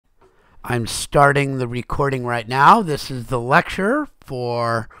I'm starting the recording right now. This is the lecture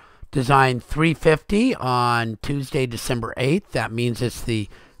for Design 350 on Tuesday, December 8th. That means it's the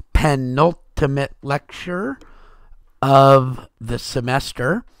penultimate lecture of the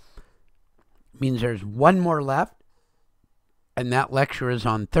semester. It means there's one more left, and that lecture is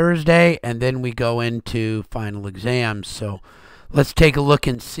on Thursday, and then we go into final exams. So let's take a look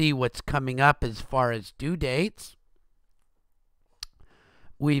and see what's coming up as far as due dates.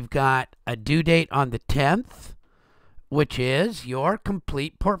 We've got a due date on the 10th, which is your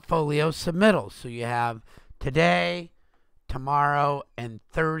complete portfolio submittal. So you have today, tomorrow, and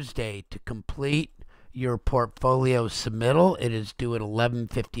Thursday to complete your portfolio submittal. It is due at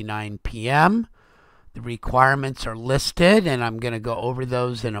 11:59 p.m. The requirements are listed, and I'm going to go over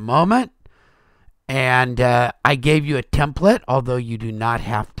those in a moment. And I gave you a template, although you do not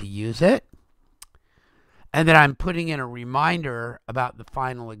have to use it. And then I'm putting in a reminder about the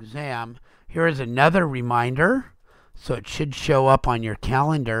final exam. Here is another reminder, so it should show up on your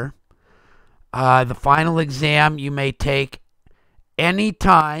calendar. The final exam you may take any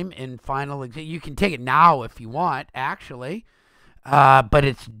time in final exam. You can take it now if you want, actually, but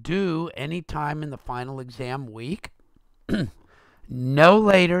it's due any time in the final exam week, no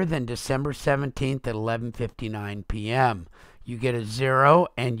later than December 17th at 11:59 p.m. You get a 0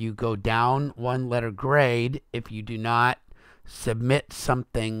 and you go down one letter grade if you do not submit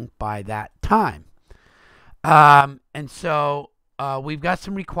something by that time. And so we've got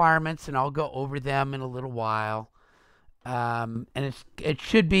some requirements, and I'll go over them in a little while. And it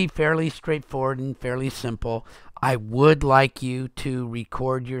should be fairly straightforward and fairly simple. I would like you to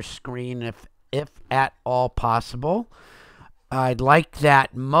record your screen if at all possible. I'd like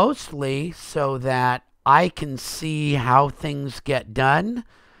that mostly so that I can see how things get done,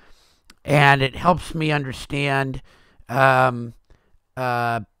 and it helps me understand better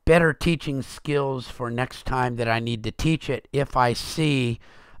teaching skills for next time that I need to teach it if I see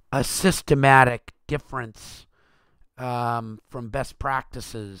a systematic difference from best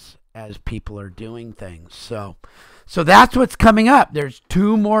practices as people are doing things. So that's what's coming up. There's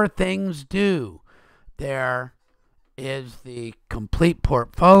two more things due. There is the complete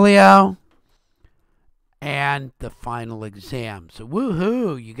portfolio and the final exam. So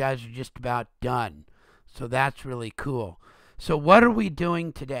woohoo, you guys are just about done. So that's really cool. So what are we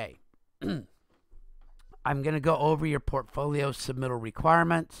doing today? I'm going to go over your portfolio submittal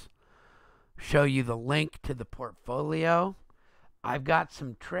requirements, show you the link to the portfolio. I've got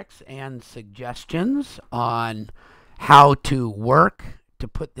some tricks and suggestions on how to work to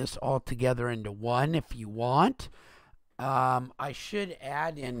put this all together into one if you want. I should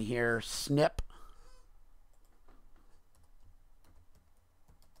add in here snip.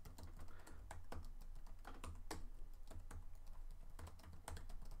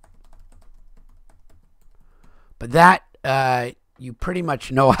 But that you pretty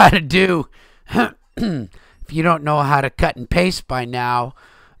much know how to do. If you don't know how to cut and paste by now,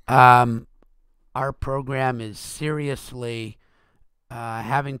 our program is seriously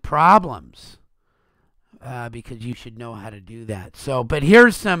having problems because you should know how to do that. So, but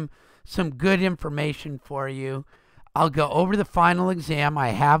here's some good information for you. I'll go over the final exam. I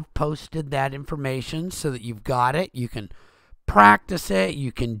have posted that information so that you've got it. You can practice it,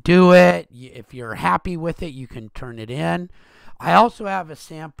 you can do it. If you're happy with it, you can turn it in. I also have a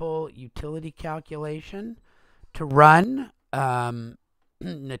sample utility calculation to run.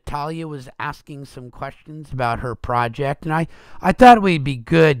 Natalia was asking some questions about her project, and I thought it would be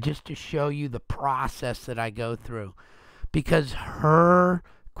good just to show you the process that I go through, because her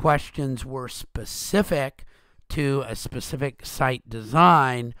questions were specific to a specific site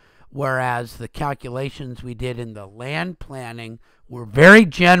design, whereas the calculations we did in the land planning were very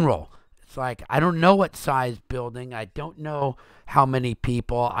general. It's like, I don't know what size building. I don't know how many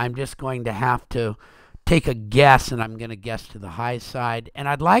people. I'm just going to have to take a guess, and I'm going to guess to the high side. And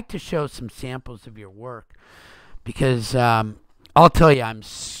I'd like to show some samples of your work because I'll tell you, I'm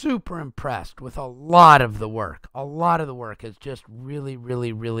super impressed with a lot of the work. A lot of the work has just really,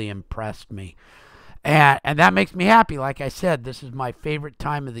 really, really impressed me. And that makes me happy. Like I said, this is my favorite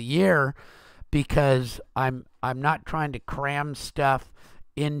time of the year because I'm not trying to cram stuff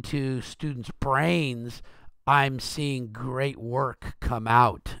into students' brains. I'm seeing great work come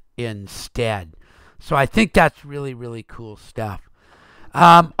out instead. So I think that's really, really cool stuff.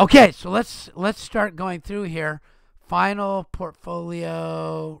 Okay, so let's start going through here. Final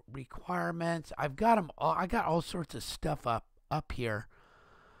portfolio requirements. I've got them all. I got all sorts of stuff up here.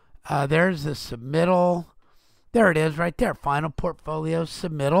 There's the submittal. There it is right there. Final portfolio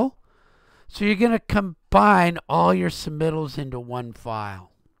submittal. So you're going to combine all your submittals into one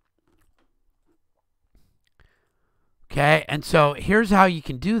file. Okay, and so here's how you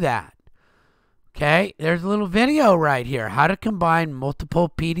can do that. Okay, there's a little video right here, how to combine multiple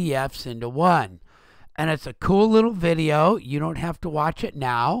PDFs into one. And it's a cool little video. You don't have to watch it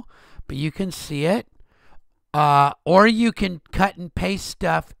now, but you can see it. Or you can cut and paste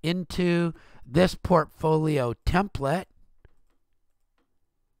stuff into this portfolio template.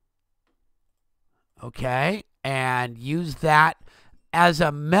 Okay, and use that as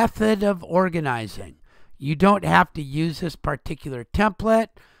a method of organizing. You don't have to use this particular template,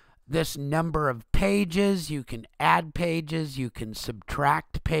 this number of pages. You can add pages, you can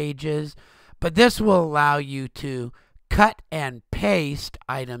subtract pages, but this will allow you to cut and paste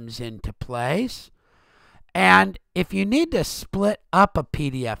items into place. And if you need to split up a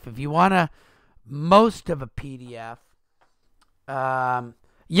PDF, if you want most of a PDF,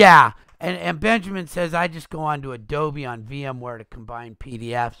 yeah, and Benjamin says, I just go on to Adobe on VMware to combine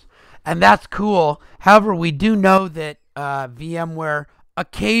PDFs. And that's cool. However, we do know that VMware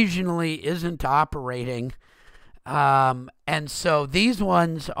occasionally isn't operating. And so these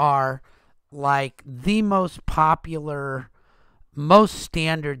ones are like the most popular, most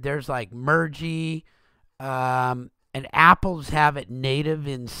standard. There's like Mergy, and Apple's have it native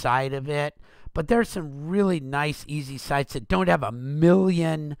inside of it. But there's some really nice, easy sites that don't have a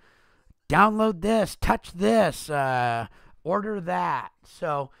million, download this, touch this, order that.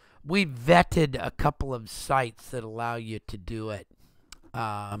 So we vetted a couple of sites that allow you to do it.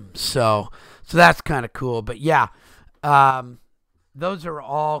 So that's kind of cool. But yeah, those are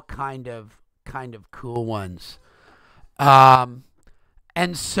all kind of cool ones. And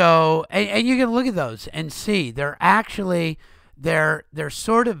so, and you can look at those and see they're actually, they're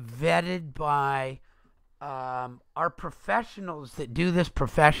sort of vetted by our professionals that do this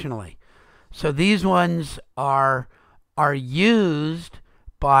professionally. So these ones are used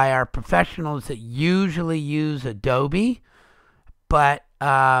by our professionals that usually use Adobe, but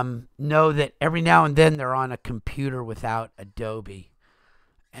know that every now and then they're on a computer without Adobe.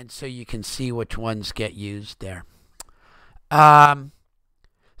 And so you can see which ones get used there.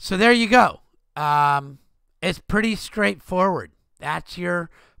 So there you go. It's pretty straightforward. That's your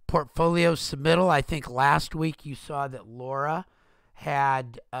portfolio submittal. I think last week you saw that Laura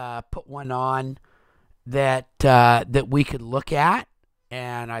had put one on that we could look at,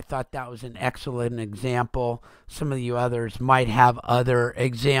 and I thought that was an excellent example. Some of you others might have other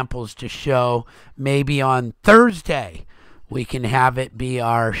examples to show. Maybe on Thursday we can have it be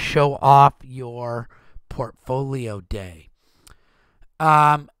our show off your portfolio day.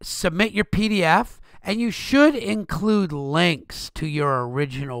 Submit your PDF, and you should include links to your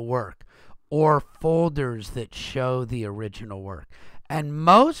original work or folders that show the original work. And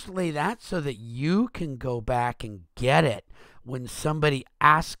mostly that's so that you can go back and get it when somebody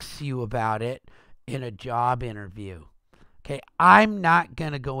asks you about it in a job interview. Okay, I'm not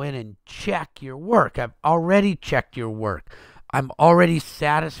going to go in and check your work. I've already checked your work. I'm already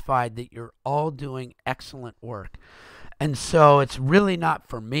satisfied that you're all doing excellent work. And so it's really not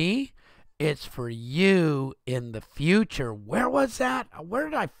for me. It's for you in the future. Where was that? Where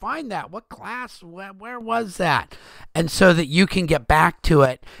did I find that? What class? Where was that? And so that you can get back to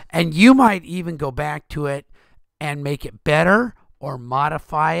it. And you might even go back to it and make it better or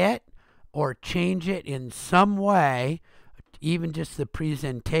modify it or change it in some way, even just the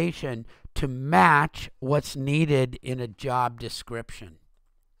presentation, to match what's needed in a job description.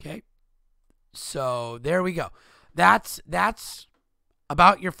 Okay? So there we go. That's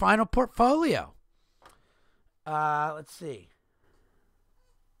about your final portfolio. Let's see.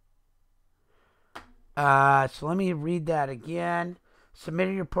 So let me read that again.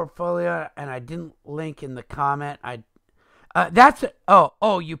 Submitted your portfolio, and I didn't link in the comment. That's it.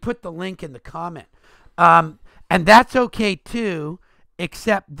 Oh, you put the link in the comment. And that's okay too,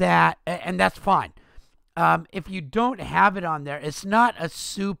 except that, and that's fine. If you don't have it on there, it's not a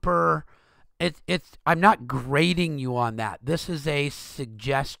super. I'm not grading you on that. This is a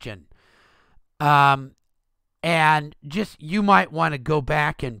suggestion. And just, you might want to go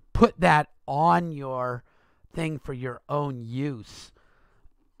back and put that on your thing for your own use.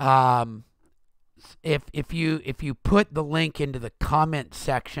 If you put the link into the comment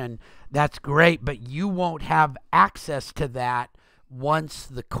section, that's great, but you won't have access to that once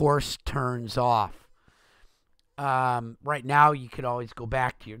the course turns off. Right now, you could always go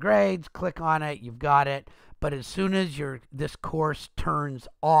back to your grades, click on it, you've got it. But as soon as this course turns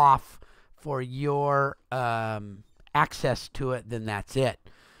off for your access to it, then that's it.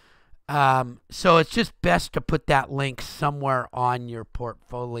 So it's just best to put that link somewhere on your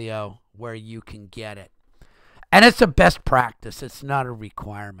portfolio where you can get it. And it's a best practice. It's not a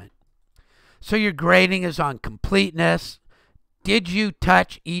requirement. So your grading is on completeness. Did you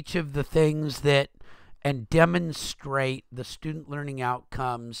touch each of the things that and demonstrate the student learning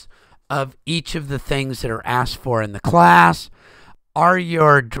outcomes of each of the things that are asked for in the class? Are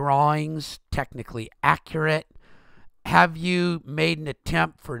your drawings technically accurate? Have you made an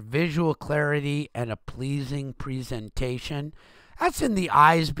attempt for visual clarity and a pleasing presentation? That's in the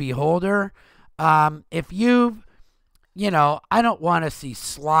eye's beholder. If you've, I don't want to see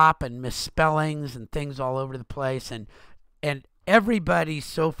slop and misspellings and things all over the place. And everybody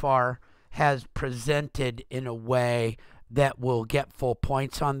so far has presented in a way that will get full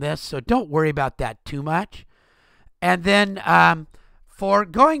points on this. So don't worry about that too much. And then for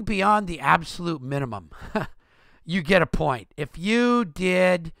going beyond the absolute minimum, you get a point. If you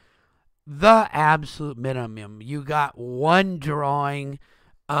did the absolute minimum, you got one drawing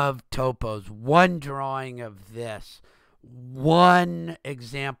of topos, one drawing of this, one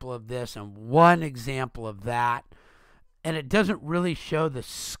example of this, and one example of that, and it doesn't really show the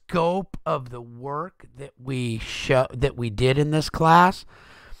scope of the work that we did in this class,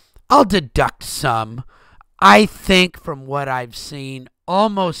 I'll deduct some. I think from what I've seen,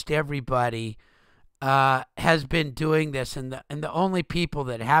 almost everybody has been doing this, and the only people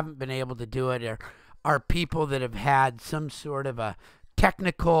that haven't been able to do it are people that have had some sort of a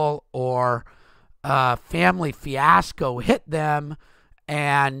technical or family fiasco hit them,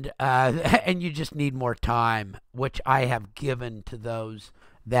 and you just need more time, which I have given to those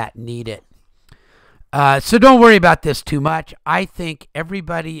that need it. So don't worry about this too much. I think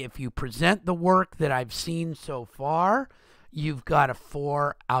everybody, if you present the work that I've seen so far, you've got a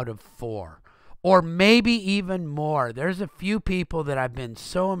 4 out of 4. Or maybe even more. There's a few people that I've been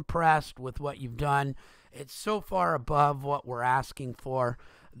so impressed with what you've done. It's so far above what we're asking for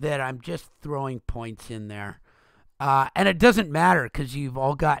that I'm just throwing points in there. And it doesn't matter because you've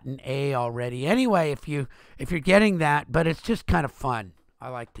all gotten A already anyway if you're getting that, but it's just kind of fun. I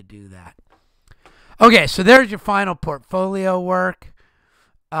like to do that. Okay, so there's your final portfolio work.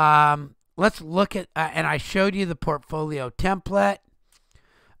 Let's look at, and I showed you the portfolio template.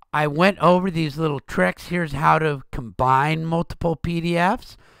 I went over these little tricks. Here's how to combine multiple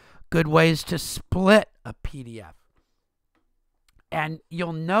PDFs. Good ways to split a PDF. And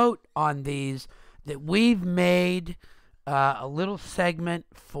you'll note on these that we've made a little segment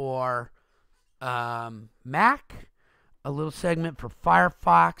for Mac, a little segment for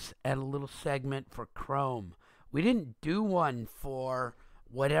Firefox, and a little segment for Chrome. We didn't do one for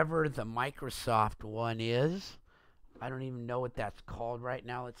whatever the Microsoft one is. I don't even know what that's called right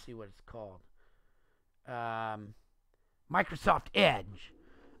now. Let's see what it's called. Microsoft Edge.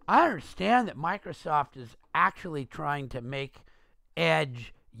 I understand that Microsoft is actually trying to make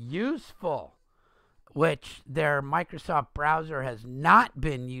Edge useful, which their Microsoft browser has not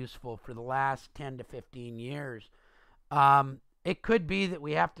been useful for the last 10 to 15 years. It could be that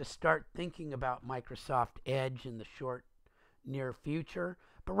we have to start thinking about Microsoft Edge in the short, near future.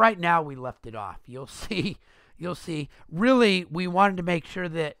 But right now we left it off. You'll see. Really, we wanted to make sure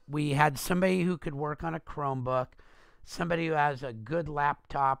that we had somebody who could work on a Chromebook, somebody who has a good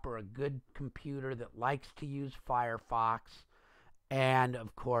laptop or a good computer that likes to use Firefox, and,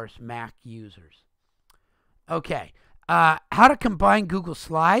 of course, Mac users. Okay, how to combine Google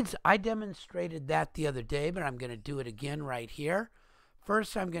Slides. I demonstrated that the other day, but I'm going to do it again right here.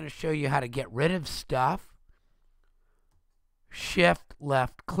 First, I'm going to show you how to get rid of stuff. Shift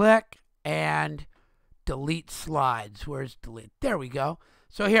left click and delete slides. Where's delete? There we go.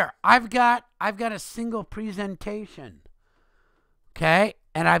 So here I've got a single presentation. Okay,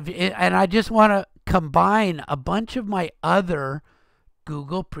 and I just want to combine a bunch of my other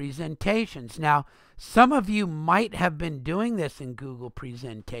Google presentations. Now, some of you might have been doing this in Google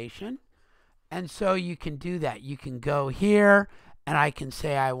Presentation, and so you can do that. You can go here and I can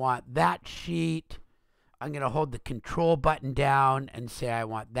say I want that sheet. I'm going to hold the control button down and say I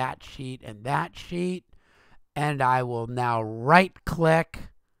want that sheet and that sheet. And I will now right click,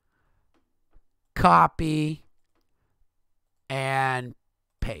 copy, and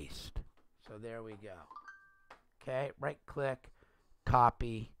paste. So there we go. Okay, right click,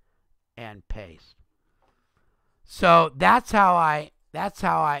 copy, and paste. So that's how I,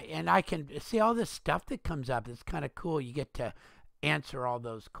 and I can see all this stuff that comes up. It's kind of cool. You get to answer all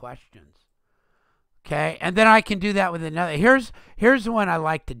those questions. Okay, and then I can do that with another. Here's the one I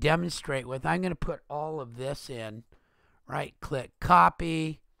like to demonstrate with. I'm going to put all of this in. Right click,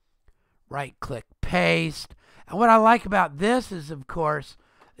 copy, right click, paste. And what I like about this is, of course,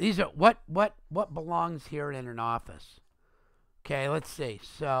 these are what belongs here in an office. Okay, let's see.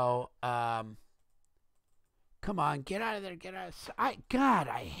 So, come on, get out of there, get out of. God,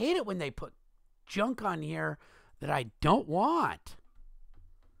 I hate it when they put junk on here that I don't want.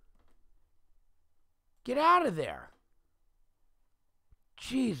 Get out of there.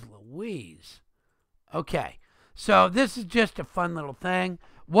 Jeez Louise. Okay, so this is just a fun little thing.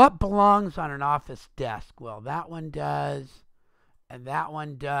 What belongs on an office desk? Well, that one does, and that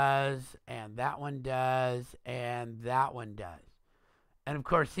one does, and that one does, and that one does. And of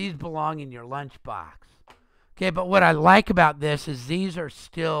course, these belong in your lunchbox. Okay, but what I like about this is these are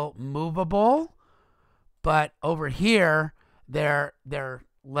still movable, but over here, they're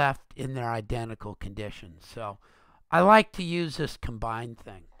left in their identical conditions. So I like to use this combined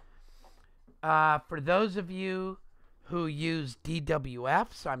thing. For those of you who use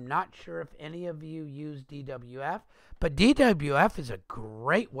DWFs, I'm not sure if any of you use DWF, but DWF is a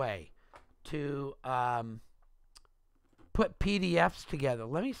great way to put PDFs together.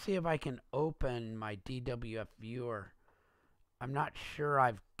 Let me see if I can open my DWF viewer. I'm not sure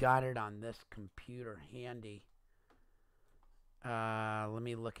I've got it on this computer handy. Let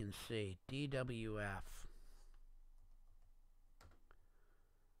me look and see. DWF.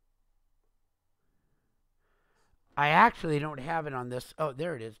 I actually don't have it on this. Oh,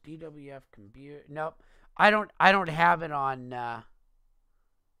 there it is. DWF computer. Nope. I don't have it on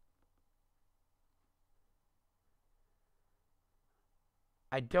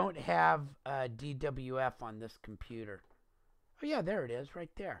I don't have DWF on this computer. Oh yeah, there it is right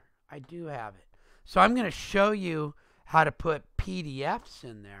there. I do have it. So I'm going to show you how to put PDFs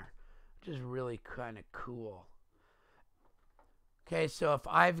in there, which is really kind of cool. Okay, so if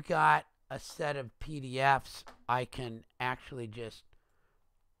I've got a set of PDFs, I can actually just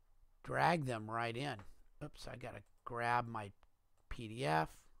drag them right in. Oops, I got to grab my PDF.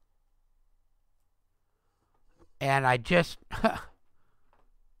 And I just,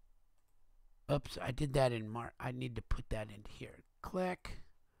 oops, I did that in I need to put that in here. Click.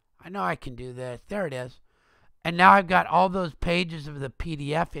 I know I can do this. There it is. And now I've got all those pages of the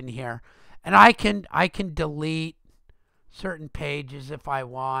PDF in here. And I can delete certain pages if I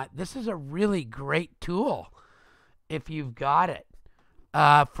want. This is a really great tool if you've got it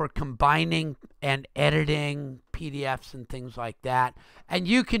for combining and editing PDFs and things like that. And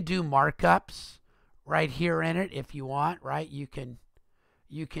you can do markups right here in it if you want, right? You can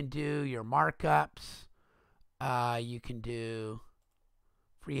do your markups. You can do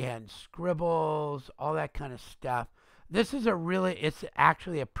freehand scribbles, all that kind of stuff. This is it's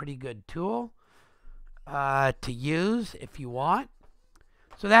actually a pretty good tool to use if you want.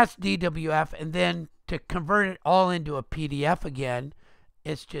 So that's DWF. And then to convert it all into a PDF again,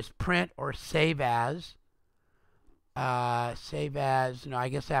 it's just print or save as. Save as, I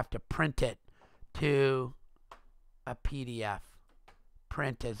guess I have to print it to a PDF.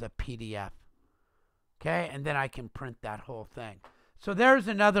 Print as a PDF. Okay, and then I can print that whole thing. So there's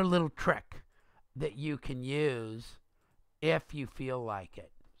another little trick that you can use if you feel like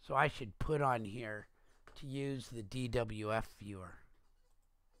it. So I should put on here to use the DWF viewer.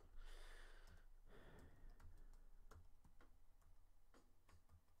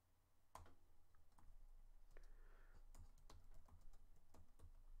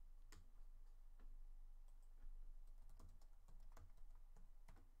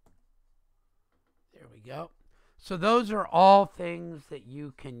 There we go. So those are all things that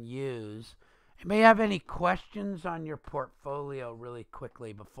you can use. You may have any questions on your portfolio really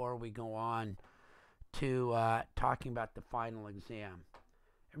quickly before we go on to talking about the final exam.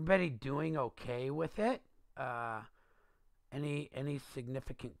 Everybody doing okay with it? Any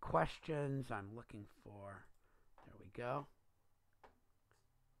significant questions I'm looking for? There we go.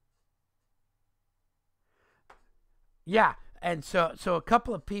 Yeah. And so a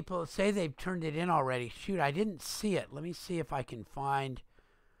couple of people say they've turned it in already. Shoot, I didn't see it. Let me see if I can find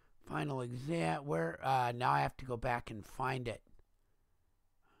final exam. Where now I have to go back and find it.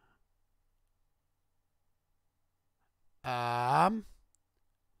 I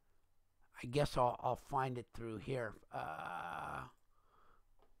guess I'll find it through here.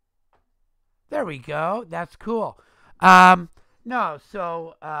 There we go. That's cool. No,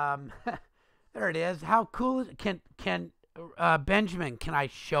 so there it is. How cool is it? Can Benjamin, can I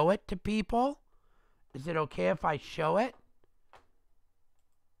show it to people? Is it okay if I show it?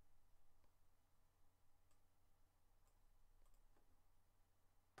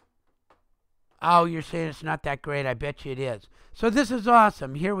 Oh, you're saying it's not that great. I bet you it is. So this is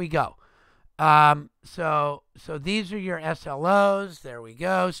awesome. Here we go. So these are your SLOs. There we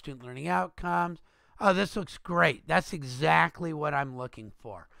go. Student learning outcomes. Oh, this looks great. That's exactly what I'm looking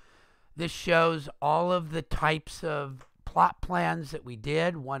for. This shows all of the types of plot plans that we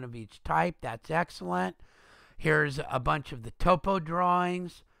did, one of each type. That's excellent. Here's a bunch of the topo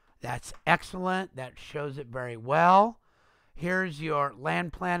drawings. That's excellent. That shows it very well. Here's your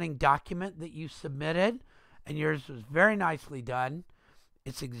land planning document that you submitted, and yours was very nicely done.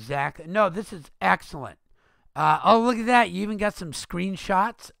 It's exactly, no, this is excellent. Oh, look at that. You even got some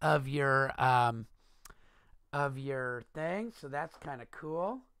screenshots of your thing, so that's kind of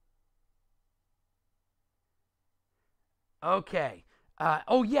cool. Okay.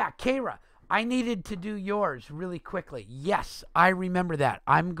 Oh, yeah, Kara, I needed to do yours really quickly. Yes, I remember that.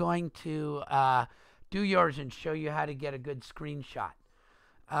 I'm going to do yours and show you how to get a good screenshot.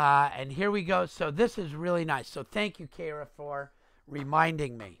 And here we go. So this is really nice. So thank you, Kara, for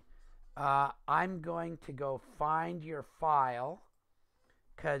reminding me. I'm going to go find your file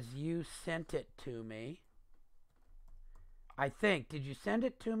because you sent it to me. I think. Did you send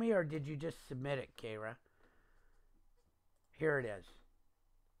it to me or did you just submit it, Kara? Here it is.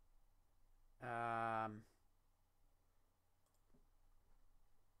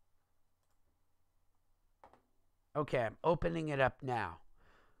 Okay, I'm opening it up now.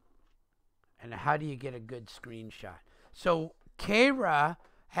 And how do you get a good screenshot? So Kara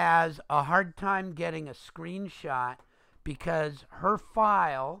has a hard time getting a screenshot because her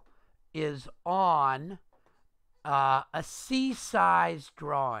file is on a C-size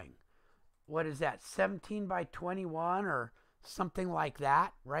drawing. What is that, 17 by 21 or something like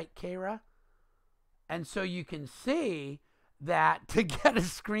that, right, Kara? And so you can see that to get a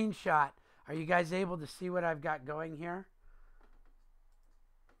screenshot, are you guys able to see what I've got going here?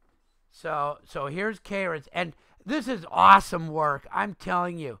 So here's Kara's, and this is awesome work. I'm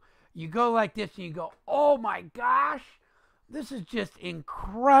telling you. You go like this and you go, oh my gosh, this is just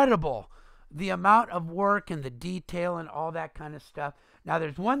incredible. The amount of work and the detail and all that kind of stuff. Now,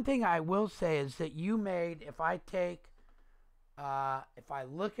 there's one thing I will say is that you made, if I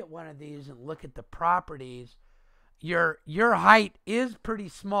look at one of these and look at the properties, your height is pretty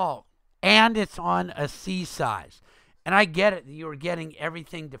small and it's on a C size. And I get it that you were getting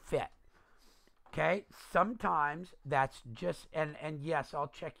everything to fit. Okay, sometimes that's just, and yes, I'll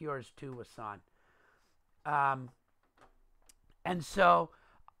check yours too, Wasan. And so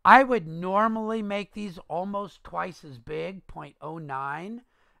I would normally make these almost twice as big, 0.09,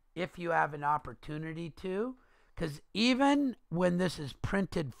 if you have an opportunity to, because even when this is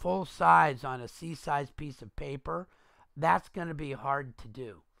printed full size on a C-size piece of paper, that's going to be hard to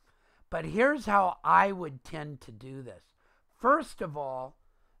do. But here's how I would tend to do this. First of all,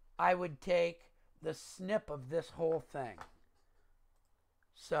 I would take the snip of this whole thing.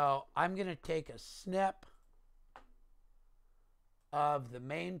 So I'm going to take a snip of the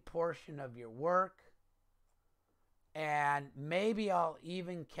main portion of your work, and maybe I'll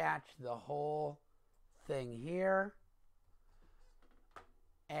even catch the whole thing here.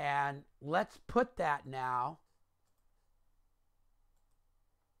 And let's put that now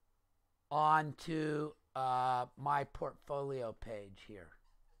onto my portfolio page here.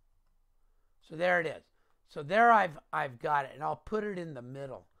 So there it is. So there I've got it, and I'll put it in the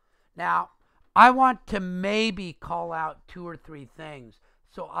middle. Now, I want to maybe call out 2 or 3 things.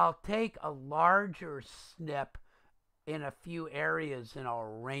 So I'll take a larger snip in a few areas and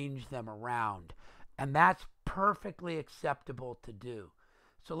I'll arrange them around. And that's perfectly acceptable to do.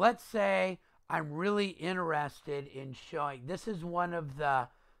 So let's say I'm really interested in showing, this is one of the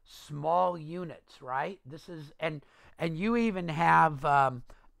small units, right? This is, and you even have a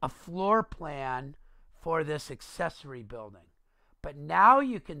floor plan for this accessory building. But now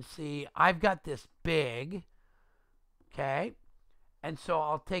you can see I've got this big, okay? And so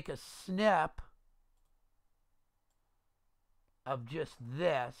I'll take a snip of just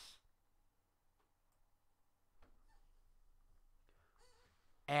this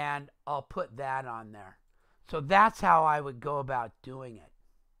and I'll put that on there. So that's how I would go about doing it.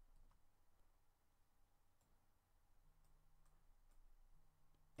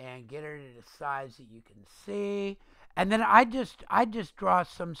 And get it at a size that you can see. And then I just draw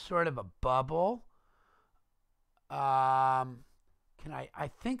some sort of a bubble. I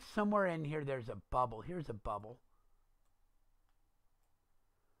think somewhere in here there's a bubble. Here's a bubble.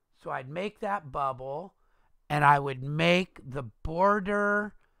 So I'd make that bubble and I would make the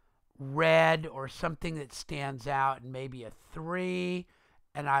border red or something that stands out, and maybe a 3,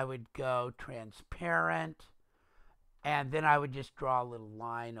 and I would go transparent. And then I would just draw a little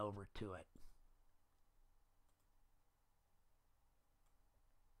line over to it.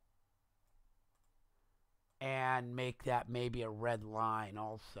 And make that maybe a red line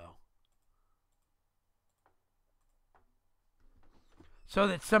also. So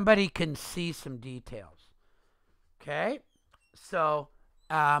that somebody can see some details. Okay? So,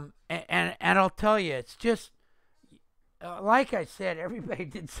 and I'll tell you, it's just, like I said, everybody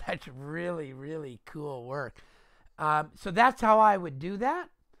did such really, really cool work. So that's how I would do that.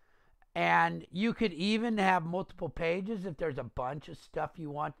 And you could even have multiple pages if there's a bunch of stuff you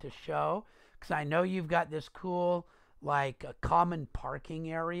want to show. Because I know you've got this cool, like, a common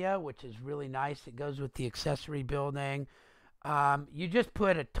parking area, which is really nice. It goes with the accessory building. You just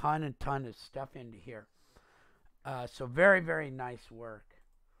put a ton of stuff into here. So very, very nice work.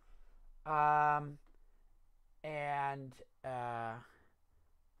 And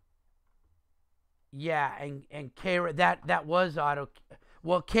yeah, and Kara, that was auto.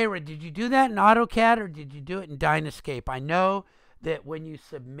 Well, Kara, did you do that in AutoCAD or did you do it in Dynarscape? I know that when you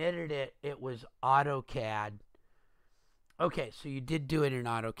submitted it, it was AutoCAD. Okay, so you did do it in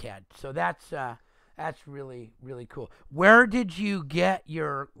AutoCAD. So that's really, really cool. Where did you get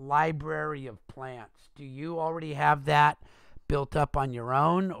your library of plants? Do you already have that built up on your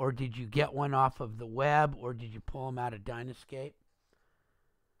own, or did you get one off of the web, or did you pull them out of Dynarscape?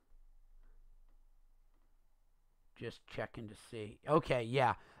 Just checking to see. Okay,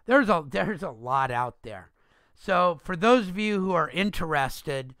 yeah. There's a lot out there. So for those of you who are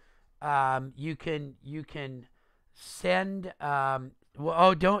interested, you can send.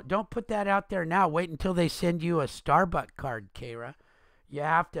 Don't put that out there now. Wait until they send you a Starbucks card, Kara. You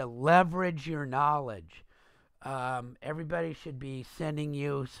have to leverage your knowledge. Everybody should be sending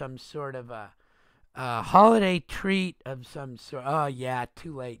you some sort of a holiday treat of some sort. Oh yeah,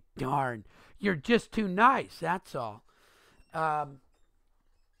 too late. Darn. You're just too nice, that's all.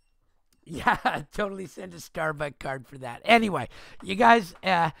 Yeah, totally send a Starbucks card for that. Anyway, you guys,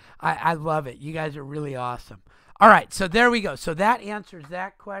 I love it. You guys are really awesome. All right, so there we go. So that answers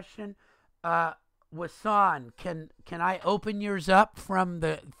that question. Wasan, can I open yours up from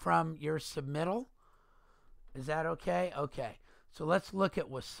your submittal? Is that okay? Okay. So let's look at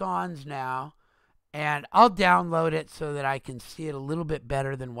Wasan's now. And I'll download it so that I can see it a little bit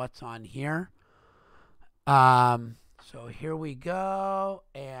better than what's on here. So here we go.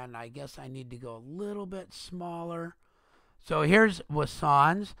 And I guess I need to go a little bit smaller. So here's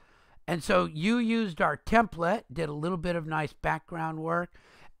Wasan's. And so you used our template, did a little bit of nice background work.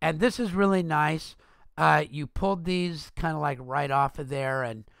 And this is really nice. You pulled these kind of like right off of there.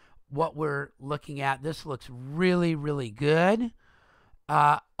 And what we're looking at, this looks really, really good.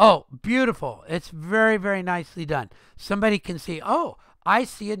 Oh, beautiful. It's very, very nicely done. Somebody can see, oh, I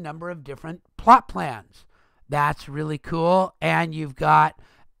see a number of different plot plans. That's really cool. And you've got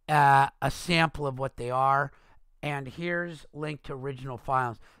a sample of what they are. And here's linked to original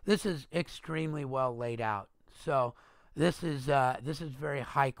files. This is extremely well laid out. So this is very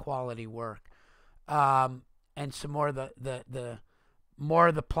high quality work. And some more of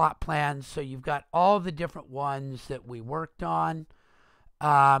the plot plans. So you've got all the different ones that we worked on.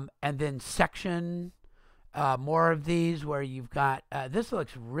 And then section, more of these where you've got, this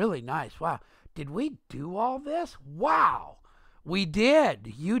looks really nice. Wow. Did we do all this? Wow. We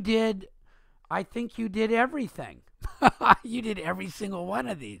did. You did. I think you did everything. You did every single one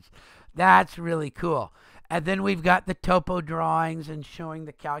of these. That's really cool. And then we've got the topo drawings and showing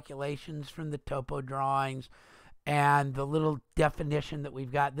the calculations from the topo drawings and the little definition that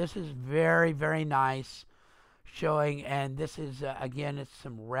we've got. This is very, very nice. Showing, and this is again, it's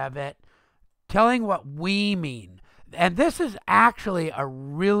some Revit telling what we mean, and this is actually a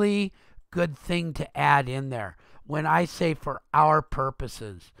really good thing to add in there when I say for our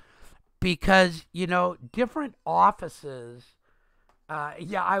purposes, because different offices.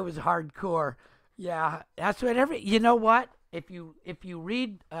 Yeah, I was hardcore. Yeah, that's what what if you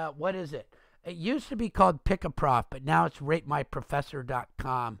read what is it? It used to be called Pick-a-Prof, but now it's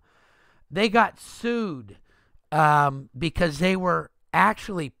RateMyProfessor.com. They got sued. Because they were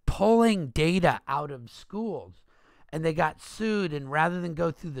actually pulling data out of schools and they got sued, and rather than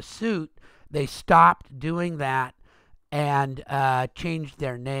go through the suit, they stopped doing that and changed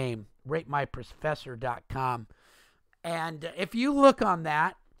their name, RateMyProfessor.com. And if you look on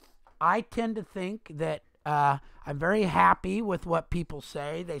that, I tend to think that I'm very happy with what people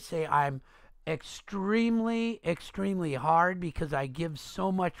say. They say I'm extremely, extremely hard because I give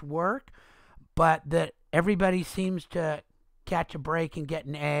so much work, but that everybody seems to catch a break and get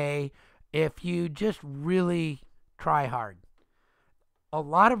an A if you just really try hard. A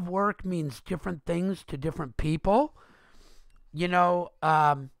lot of work means different things to different people. We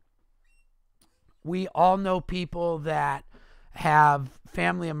all know people that have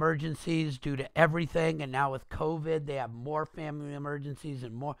family emergencies due to everything, and now with COVID, they have more family emergencies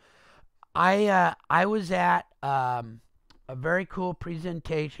and more. I was at a very cool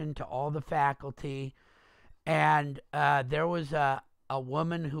presentation to all the faculty. And there was a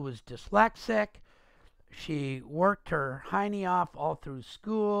woman who was dyslexic. she worked her hiney off all through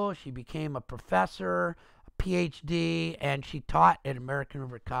school. She became a professor, a PhD, and she taught at American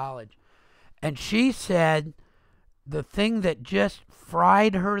River College. And she said the thing that just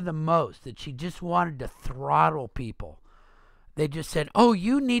fried her the most, that she just wanted to throttle people. They just said, oh,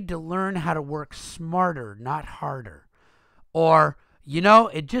 you need to learn how to work smarter, not harder. Or,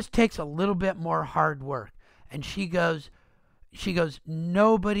 it just takes a little bit more hard work. And she goes,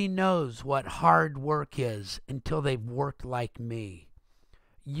 nobody knows what hard work is until they've worked like me.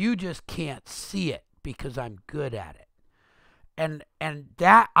 You just can't see it because I'm good at it. And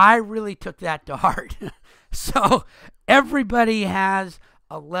that, I really took that to heart. So everybody has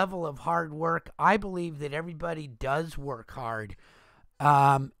a level of hard work. I believe that everybody does work hard.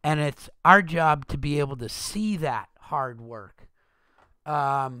 And it's our job to be able to see that hard work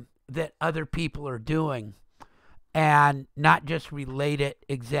that other people are doing, and not just relate it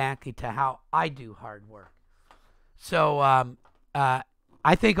exactly to how I do hard work. So I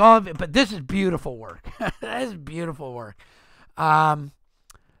think all of it, but this is beautiful work. This is beautiful work. But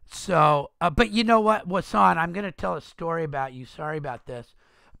you know what, Wasan, I'm going to tell a story about you. Sorry about this.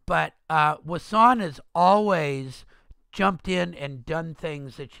 But Wasan has always jumped in and done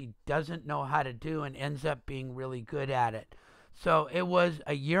things that she doesn't know how to do and ends up being really good at it. So it was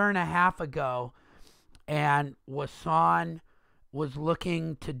a year and a half ago, and Wasan was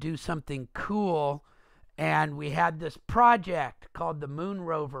looking to do something cool, and we had this project called the Moon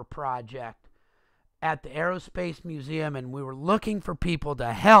Rover Project at the Aerospace Museum, and we were looking for people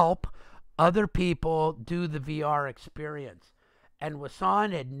to help other people do the VR experience. And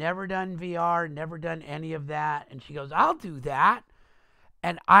Wasan had never done VR, never done any of that, and she goes, I'll do that.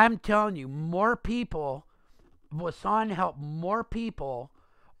 And I'm telling you, more people, Wasan helped more people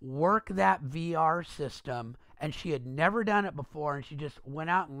work that VR system, and she had never done it before, and she just went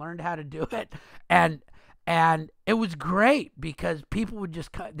out and learned how to do it. And it was great because people would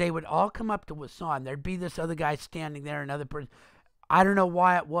they would all come up to Wasan. There'd be this other guy standing there, another person. I don't know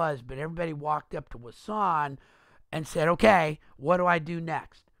why it was, but everybody walked up to Wasan and said, okay, what do I do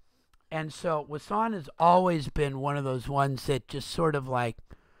next? And so Wasan has always been one of those ones that just sort of like,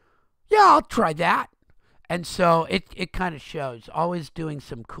 yeah, I'll try that. And so it kind of shows, always doing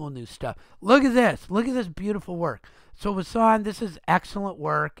some cool new stuff. Look at this. Look at this beautiful work. So Wasan, this is excellent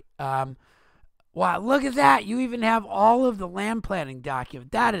work. Wow, look at that. You even have all of the land planning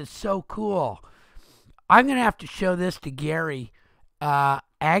document. That is so cool. I'm going to have to show this to Gary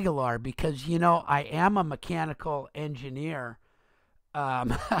Aguilar because, I am a mechanical engineer.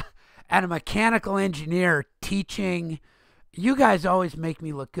 And a mechanical engineer teaching. You guys always make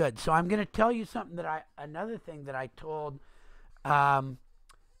me look good. So I'm going to tell you something another thing that I told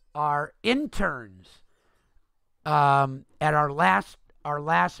our interns at our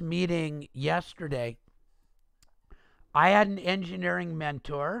last meeting yesterday. I had an engineering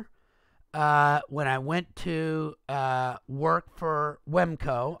mentor when I went to work for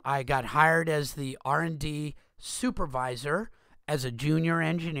Wemco. I got hired as the R&D supervisor as a junior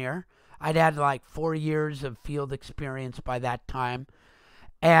engineer. I'd had like 4 years of field experience by that time.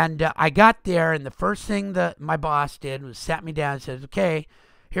 And I got there, and the first thing that my boss did was sat me down and said, okay,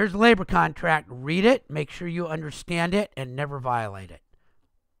 here's the labor contract. Read it, make sure you understand it, and never violate it.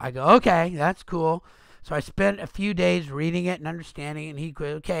 I go, okay, that's cool. So I spent a few days reading it and understanding it, and he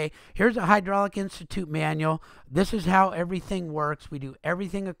goes, okay, here's a Hydraulic Institute manual. This is how everything works. We do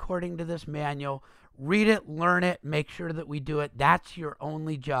everything according to this manual. Read it, learn it, make sure that we do it. That's your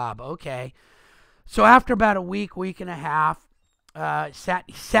only job. Okay. So after about a week and a half,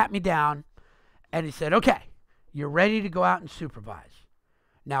 he sat me down, and he said, okay, you're ready to go out and supervise.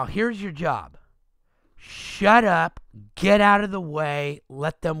 Now here's your job. Shut up, get out of the way,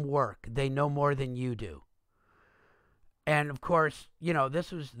 let them work. They know more than you do. And of course,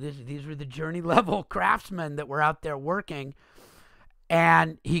 these were the journey level craftsmen that were out there working.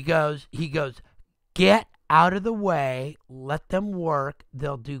 And he goes, get out of the way, let them work,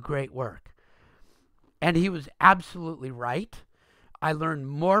 they'll do great work. And he was absolutely right. I learned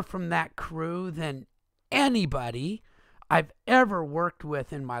more from that crew than anybody I've ever worked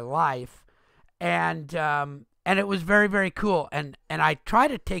with in my life. And it was very, very cool. And I try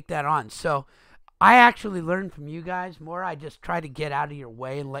to take that on. So I actually learned from you guys more. I just try to get out of your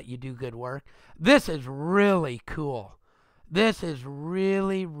way and let you do good work. This is really cool. This is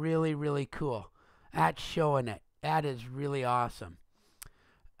really, really, really cool. That's showing it. That is really awesome.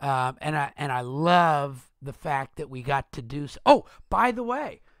 And I love the fact that we got to do so. Oh, by the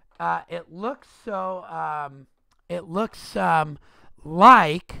way, it looks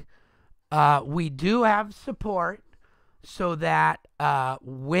like we do have support so that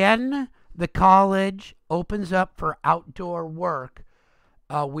when the college opens up for outdoor work,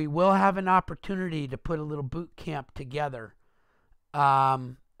 we will have an opportunity to put a little boot camp together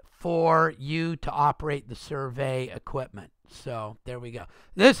for you to operate the survey equipment. So there we go.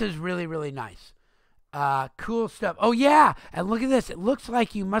 This is really, really nice. Cool stuff. Oh, yeah. And look at this. It looks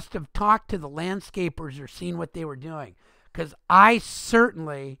like you must have talked to the landscapers or seen what they were doing, because I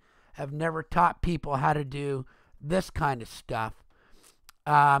certainly have never taught people how to do this kind of stuff.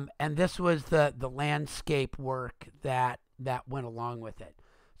 And this was the landscape work that went along with it.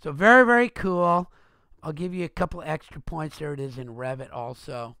 So very, very cool. I'll give you a couple extra points. There it is in Revit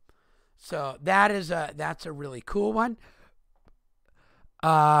also. So that's a really cool one.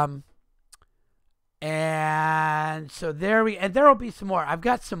 And so there will be some more. I've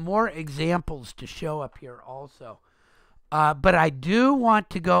got some more examples to show up here also. But I do want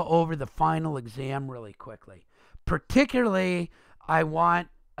to go over the final exam really quickly. Particularly, I want,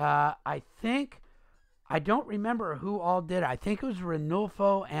 I don't remember who all did it. I think it was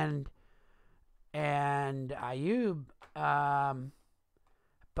Ranulfo and Ayub,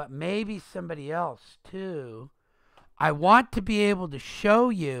 but maybe somebody else too. I want to be able to show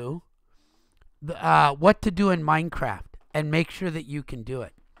you what to do in Minecraft and make sure that you can do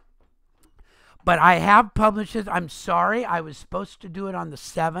it. But I have published it. I'm sorry, I was supposed to do it on the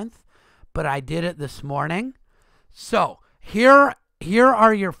 7th, but I did it this morning. So here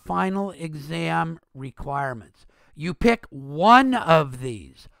are your final exam requirements. You pick one of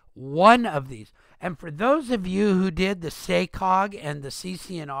these. And for those of you who did the SACOG and the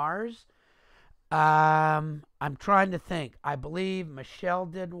CCNRs, I'm trying to think. I believe Michelle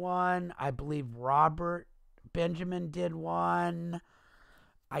did one. I believe Robert Benjamin did one.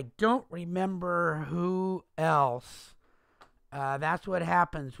 I don't remember who else. That's what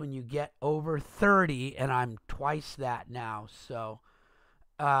happens when you get over 30, and I'm twice that now. So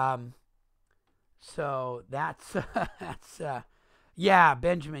that's yeah,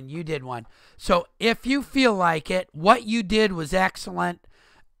 Benjamin, you did one. So if you feel like it, what you did was excellent,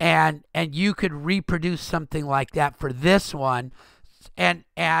 and you could reproduce something like that for this one. And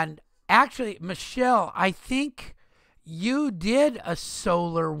actually, Michelle, I think you did a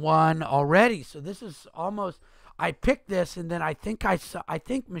solar one already. So this is almost, I picked this, and then I think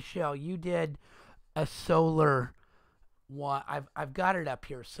Michelle, you did a solar one. I've got it up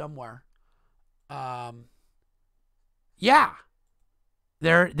here somewhere. Yeah.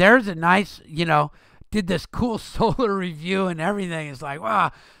 There's a nice, did this cool solar review and everything. It's like,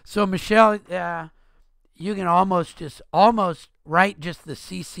 wow. So Michelle, you can almost write just the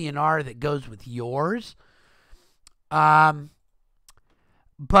CCNR that goes with yours. But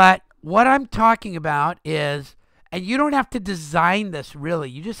what I'm talking about is, and you don't have to design this really,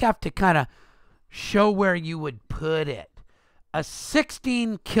 you just have to kind of show where you would put it. A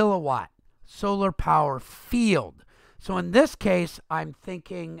 16 kilowatt solar power field. So in this case, I'm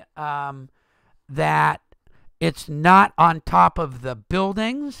thinking that it's not on top of the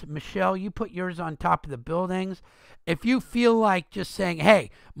buildings. Michelle, you put yours on top of the buildings. If you feel like just saying, hey,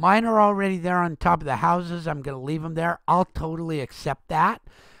 mine are already there on top of the houses, I'm going to leave them there, I'll totally accept that,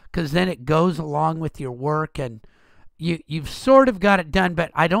 because then it goes along with your work and you've sort of got it done. But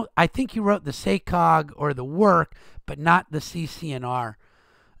I think you wrote the SACOG or the work, but not the CCNR.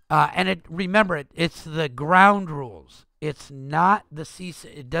 And remember, it's the ground rules. It's not the CC.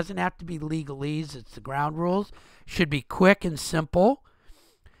 It doesn't have to be legalese. It's the ground rules. Should be quick and simple,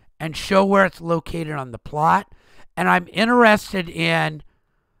 and show where it's located on the plot. And I'm interested in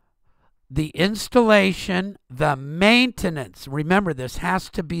the installation, the maintenance. Remember, this has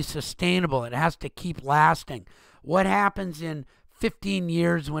to be sustainable. It has to keep lasting. What happens in 15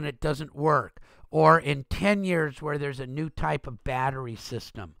 years when it doesn't work, or in 10 years where there's a new type of battery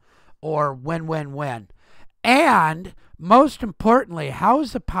system, or when. And most importantly, how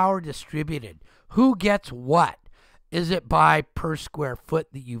is the power distributed? Who gets what? Is it by per square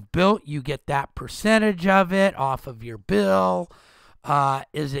foot that you've built? You get that percentage of it off of your bill.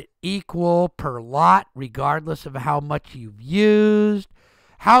 Is it equal per lot regardless of how much you've used?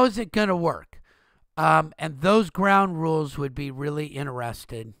 How is it going to work? And those ground rules would be really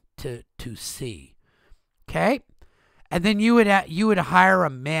interested to see. Okay? And then you would hire a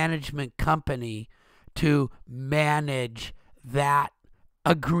management company to manage that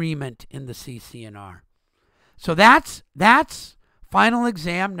agreement in the CCNR. So that's final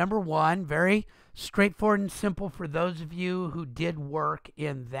exam number 1. Very straightforward and simple for those of you who did work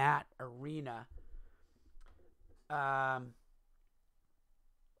in that arena. On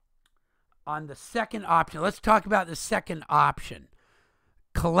the second option, let's talk about the second option.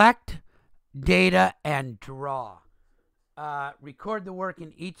 Collect data and draw. record the work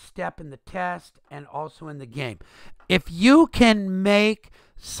in each step in the test and also in the game. If you can make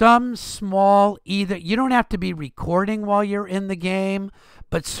some small, either, you don't have to be recording while you're in the game,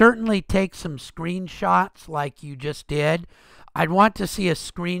 but certainly take some screenshots like you just did. I'd want to see a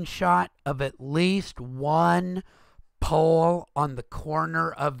screenshot of at least one pole on the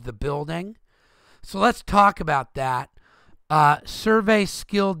corner of the building. So let's talk about that. Survey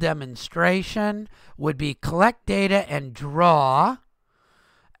skill demonstration would be collect data and draw.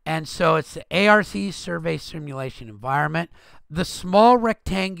 And so it's the ARC survey simulation environment, the small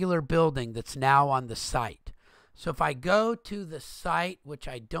rectangular building that's now on the site. So if I go to the site, which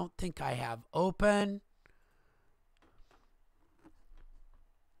I don't think I have open,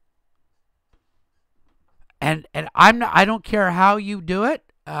 and I don't care how you do it.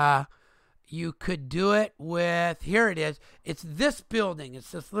 You could do it with, here it is. It's this building.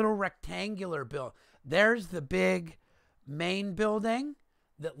 It's this little rectangular building. There's the big main building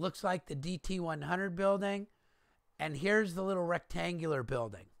that looks like the DT100 building. And here's the little rectangular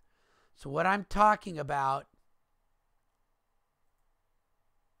building. So what I'm talking about,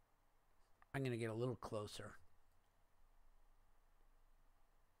 I'm going to get a little closer.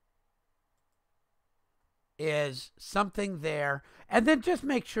 Is something there, and then just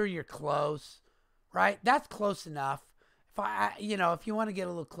make sure you're close, right? That's close enough. If you want to get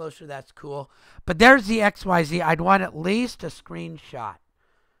a little closer, that's cool. But there's the XYZ. I'd want at least a screenshot.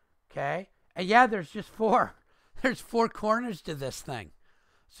 Okay? And yeah, there's just four. There's four corners to this thing.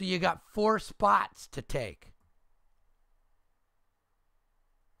 So you got 4 spots to take.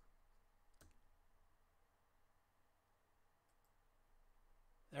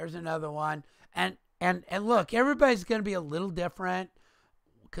 There's another one. And look, everybody's going to be a little different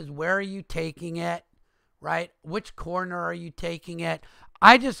because where are you taking it, right? Which corner are you taking it?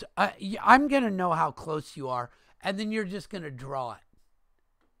 I'm going to know how close you are, and then you're just going to draw it.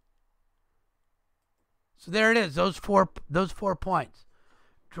 So there it is, those four points.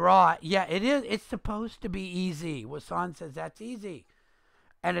 Draw it. Yeah, it is. It's supposed to be easy. Wasan says that's easy.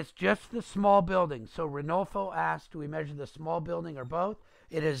 And it's just the small building. So Renolfo asked, do we measure the small building or both?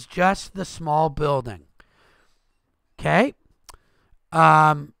 It is just the small building. Okay?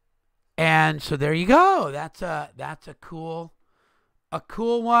 And so there you go. That's a cool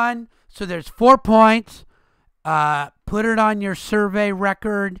one. So there's 4 points. Put it on your survey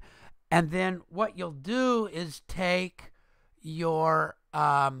record, and then what you'll do is take your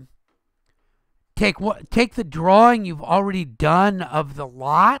take the drawing you've already done of the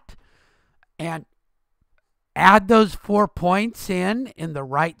lot and add those 4 points in the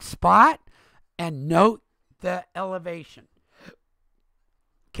right spot and note the elevation.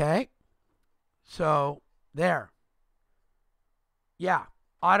 Okay? So there. Yeah,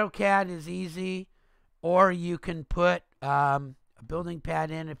 AutoCAD is easy, or you can put a building pad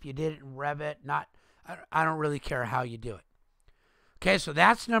in if you did it in Revit. I don't really care how you do it. Okay, so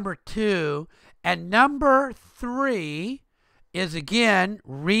that's number 2. And number 3 is, again,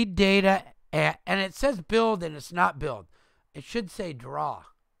 read data, and it says build and it's not build. It should say draw.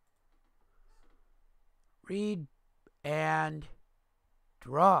 Read and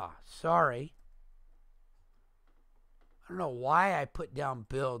draw. Sorry. I don't know why I put down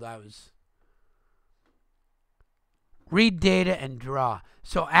build. Read data and draw.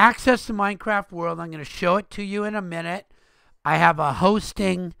 So access the Minecraft world. I'm going to show it to you in a minute. I have a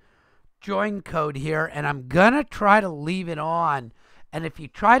hosting join code here, and I'm going to try to leave it on. And if you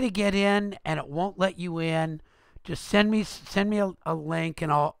try to get in and it won't let you in, just send me a link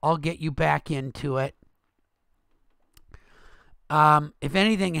and I'll get you back into it. If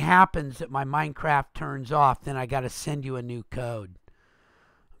anything happens that my Minecraft turns off, then I got to send you a new code.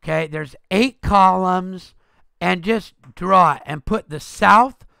 Okay, there's 8 columns, and just draw it and put the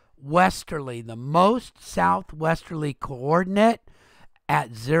southwesterly, the most southwesterly coordinate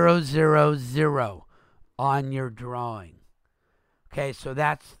at 0, 0, 0 on your drawing. Okay, so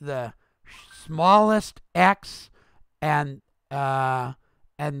that's the smallest X and the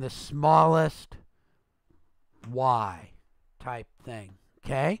smallest Y type thing.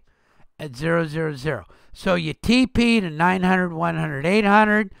 Okay, at 0, 0, 0. So you TP to 900, 100,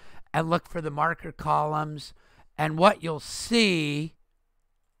 800 and look for the marker columns, and what you'll see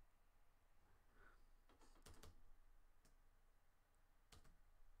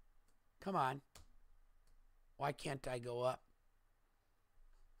come on, why can't I go up?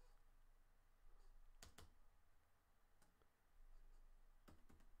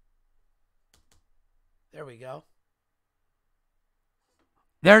 There we go.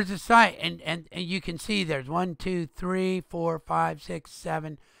 There's a site, and you can see there's 1, 2, 3, 4, 5, 6,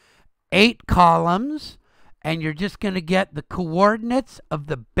 7, 8 columns, and you're just going to get the coordinates of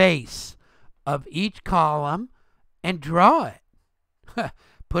the base of each column and draw it.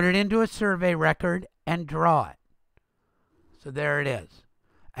 Put it into a survey record and draw it. So there it is.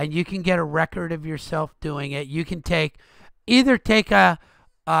 And you can get a record of yourself doing it. You can either take a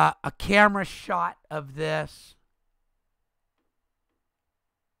camera shot of this.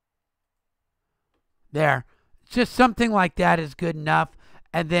 There. Just something like that is good enough.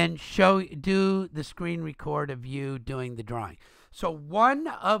 And then do the screen record of you doing the drawing. So one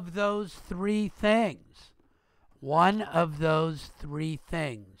of those three things is,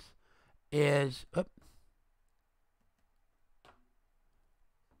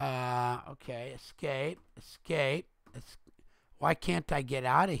 okay, escape. Why can't I get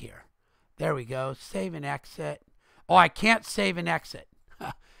out of here? There we go, save and exit. Oh, I can't save and exit.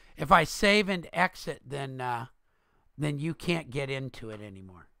 If I save and exit, then you can't get into it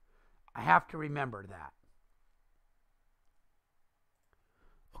anymore. I have to remember that.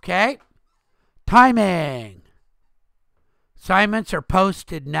 Okay? Timing. Assignments are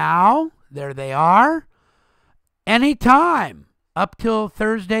posted now. There they are. Anytime up till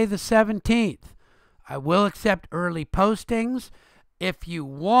Thursday the 17th. I will accept early postings. If you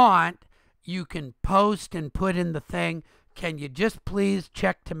want, you can post and put in the thing, can you just please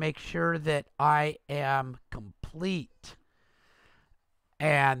check to make sure that I am complete?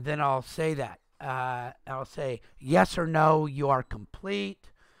 And then I'll say that. I'll say yes or no, you are complete.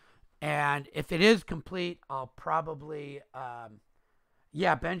 And if it is complete, I'll probably,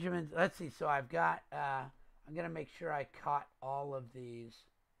 yeah, Benjamin, let's see. So I've got, I'm going to make sure I caught all of these.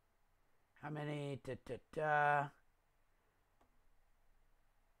 How many?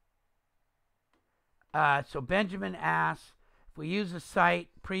 So Benjamin asks, if we use a site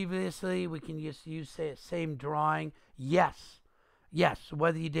previously, we can just use the same drawing. Yes. Yes. So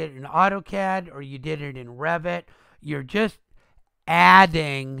whether you did it in AutoCAD or you did it in Revit, you're just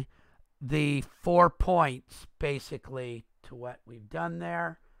adding the 4 points basically to what we've done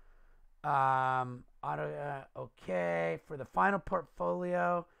there. Okay. For the final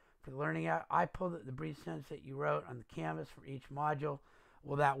portfolio, for the learning out, I pulled the brief sentence that you wrote on the canvas for each module.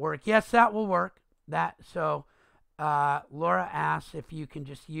 Will that work? Yes, that will work. Laura asks if you can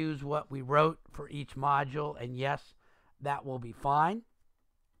just use what we wrote for each module, and yes, that will be fine.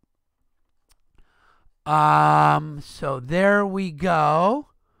 So there we go.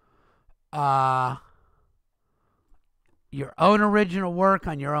 Your own original work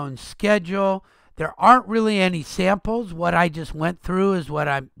on your own schedule. There aren't really any samples. What I just went through is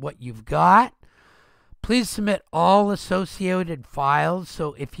what you've got. Please submit all associated files.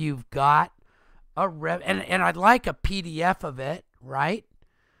 So if you've got and I'd like a PDF of it, right?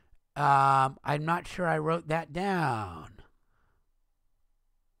 I'm not sure I wrote that down.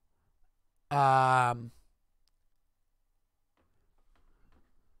 Some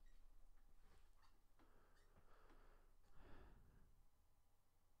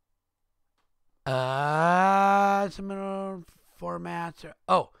formats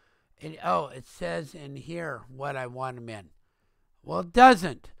are, it says in here what I want them in. Well, it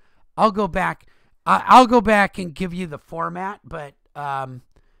doesn't. I'll go back and give you the format, but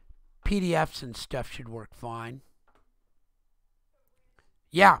PDFs and stuff should work fine.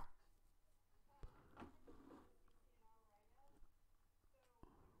 Yeah.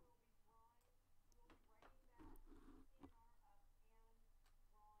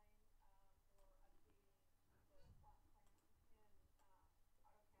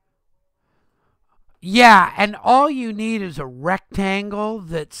 Yeah, and all you need is a rectangle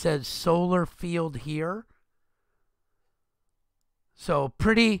that says solar field here. So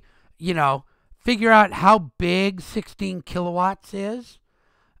pretty, figure out how big 16 kilowatts is,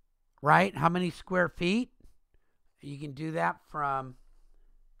 right? How many square feet? You can do that from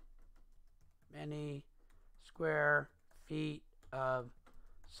many square feet of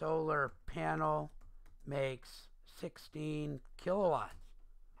solar panel makes 16 kilowatts.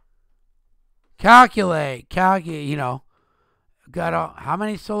 Calculate, how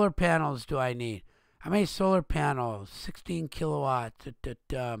many solar panels do I need? How many solar panels? 16 kilowatts.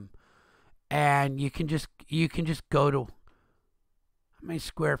 And you can just go to how many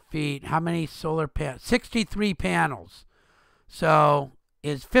square feet? How many solar panels? 63 panels. So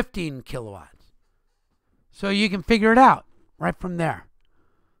is 15 kilowatts. So you can figure it out right from there.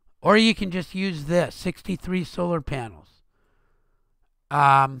 Or you can just use this, 63 solar panels.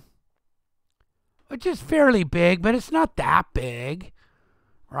 Which is fairly big, but it's not that big,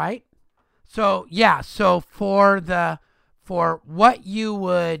 right? So yeah, so for what you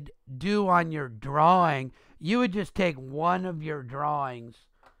would do on your drawing, you would just take one of your drawings,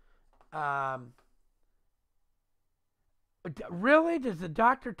 Really? Does the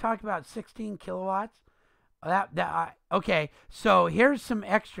doctor talk about 16 kilowatts? Okay, so here's some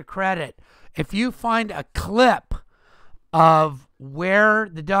extra credit. If you find a clip of where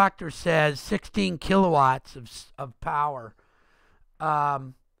the doctor says 16 kilowatts of power,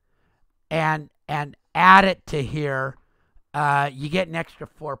 and add it to here, you get an extra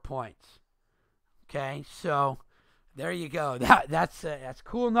 4 points. Okay, so there you go. That's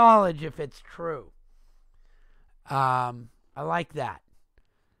cool knowledge if it's true. I like that.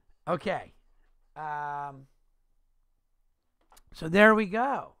 Okay. So there we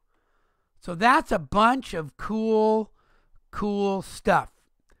go. So that's a bunch of cool stuff.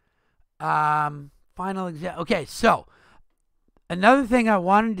 Final exam. Okay, so another thing I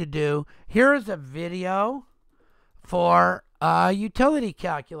wanted to do, here is a video for utility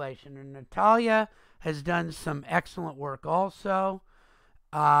calculation. And Natalia has done some excellent work also.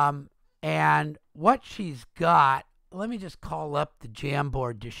 And what she's got, let me just call up the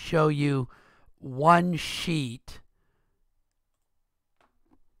Jamboard to show you one sheet.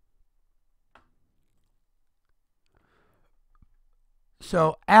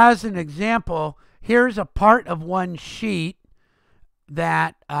 So as an example, here's a part of one sheet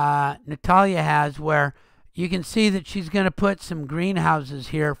that Natalia has where you can see that she's going to put some greenhouses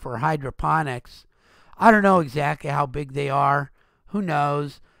here for hydroponics. I don't know exactly how big they are. Who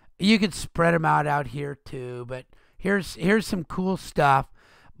knows? You could spread them out here too, but here's some cool stuff.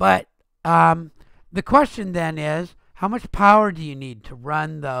 But the question then is, how much power do you need to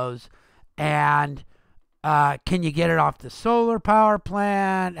run those? And can you get it off the solar power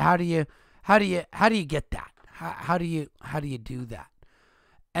plant? How do you get that? How do you do that?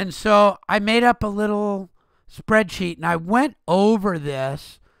 And so I made up a little spreadsheet and I went over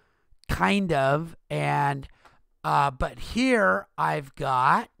this kind of, and but here I've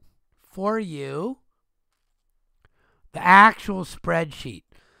got for you the actual spreadsheet.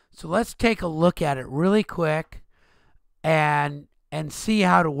 So let's take a look at it really quick and see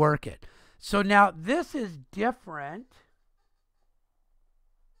how to work it. So now this is different.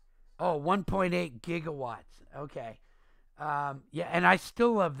 Oh, 1.8 gigawatts. Okay. Yeah, and I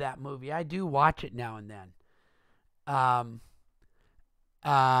still love that movie. I do watch it now and then.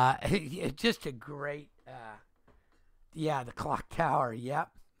 It's just a great, yeah, the clock tower. Yep.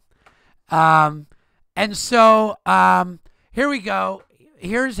 And so here we go.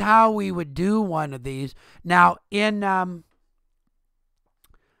 Here's how we would do one of these. Now, in our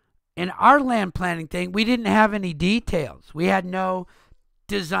land planning thing, we didn't have any details. We had no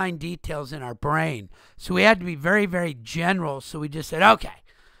design details in our brain. So we had to be very, very general. So we just said, okay,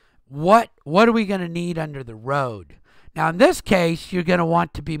 what are we going to need under the road? Now, in this case, you're going to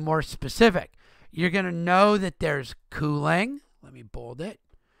want to be more specific. You're going to know that there's cooling. Let me bold it.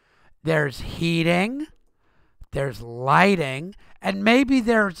 There's heating. There's lighting. And maybe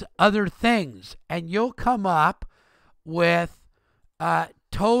there's other things. And you'll come up with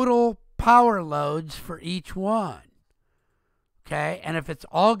total power loads for each one. Okay? And if it's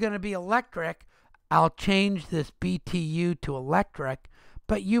all going to be electric, I'll change this BTU to electric.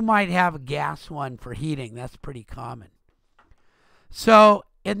 But you might have a gas one for heating. That's pretty common. So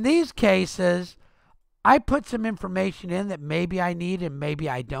in these cases, I put some information in that maybe I need and maybe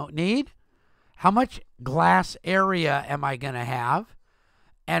I don't need. How much glass area am I going to have?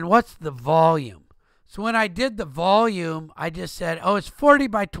 And what's the volume? So when I did the volume, I just said, oh, it's 40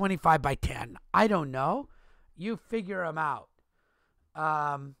 by 25 by 10. I don't know. You figure them out.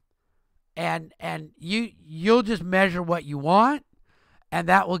 And you'll just measure what you want, and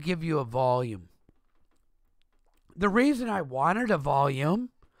that will give you a volume. The reason I wanted a volume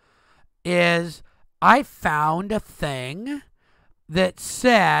is I found a thing that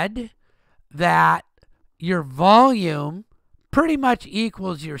said that your volume pretty much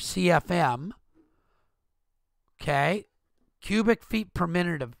equals your CFM, okay, cubic feet per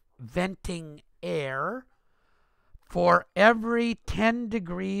minute of venting air for every 10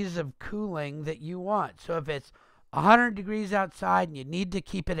 degrees of cooling that you want. So if it's 100 degrees outside and you need to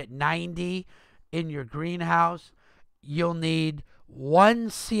keep it at 90 in your greenhouse, you'll need 1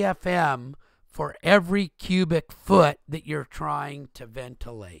 CFM for every cubic foot that you're trying to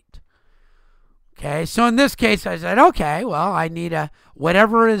ventilate. Okay, so in this case, I said, okay, well, I need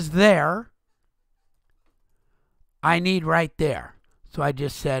whatever is there, I need right there. So I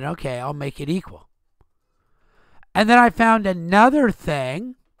just said, okay, I'll make it equal. And then I found another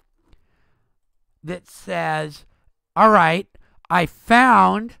thing that says, all right, I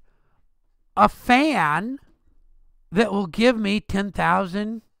found a fan that will give me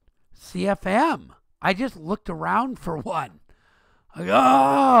 10,000 CFM. I just looked around for one. I go,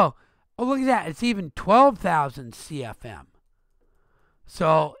 oh, look at that. It's even 12,000 CFM.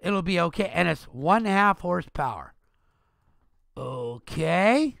 So it'll be okay. And it's 1/2 horsepower.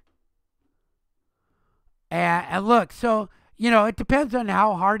 Okay. And look, so, it depends on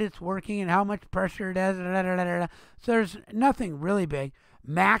how hard it's working and how much pressure it has. So there's nothing really big.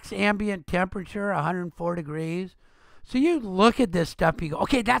 Max ambient temperature, 104 degrees. So you look at this stuff, you go,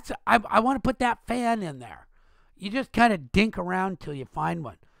 okay, I want to put that fan in there. You just kind of dink around till you find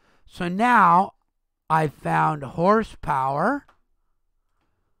one. So now I found horsepower.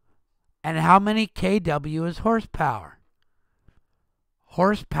 And how many kW is horsepower?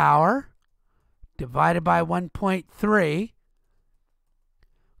 Horsepower divided by 1.3.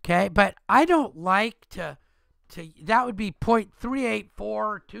 Okay, but I don't like to that would be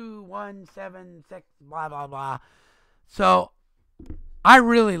 0.3842176, blah, blah, blah. So I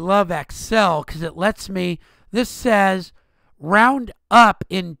really love Excel because it lets me, this says round up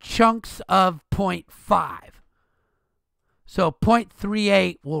in chunks of 0.5. So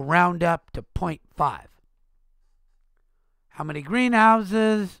 0.38 will round up to 0.5. How many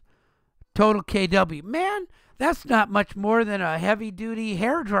greenhouses? Total kW. Man, that's not much more than a heavy-duty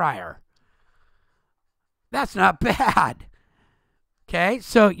hairdryer. That's not bad. Okay,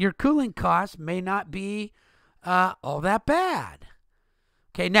 so your cooling costs may not be all that bad.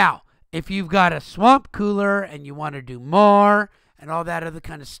 Okay, now, if you've got a swamp cooler and you want to do more and all that other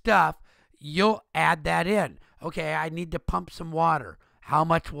kind of stuff, you'll add that in. Okay, I need to pump some water. How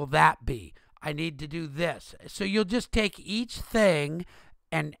much will that be? I need to do this. So you'll just take each thing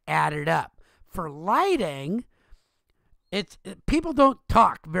and add it up. For lighting, people don't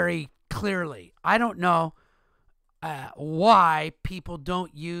talk very clearly. I don't know why people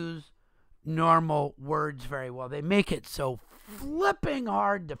don't use normal words very well. They make it so flipping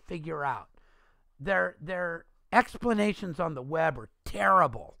hard to figure out. Their explanations on the web are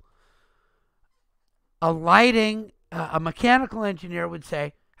terrible. A mechanical engineer would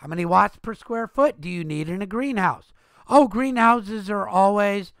say, how many watts per square foot do you need in a greenhouse? Oh, greenhouses are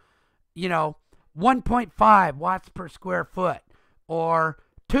always, 1.5 watts per square foot, or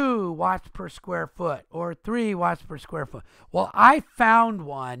 2 watts per square foot, or 3 watts per square foot. Well, I found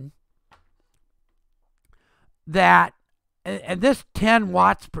one that, and this 10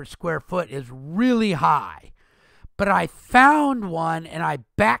 watts per square foot is really high, but I found one and I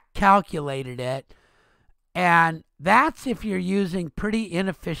back calculated it. And that's if you're using pretty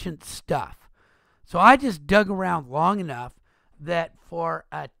inefficient stuff. So I just dug around long enough that for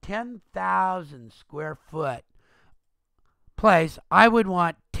a 10,000 square foot place, I would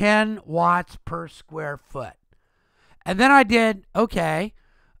want 10 watts per square foot. And then I did, okay,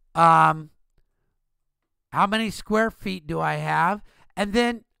 how many square feet do I have? And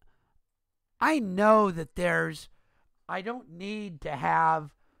then I know that I don't need to have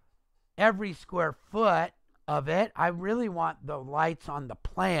every square foot of it. I really want the lights on the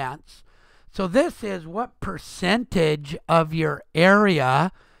plants. So this is what percentage of your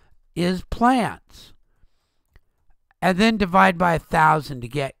area is plants. And then divide by 1,000 to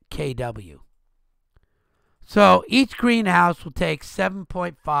get kW. So each greenhouse will take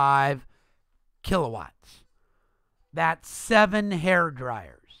 7.5 kilowatts. That's 7 hair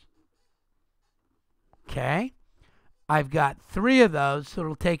dryers. Okay? I've got 3 of those, so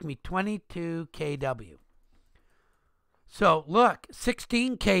it'll take me 22 kW. So look,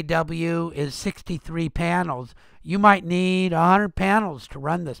 16 kW is 63 panels. You might need 100 panels to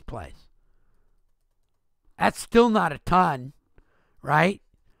run this place. That's still not a ton, right?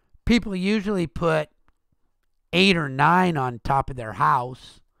 People usually put 8 or 9 on top of their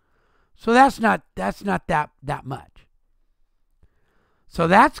house. So that's not that much. So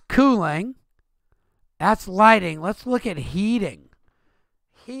that's cooling. That's lighting. Let's look at heating.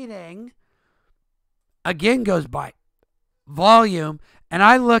 Heating, again, goes by volume. And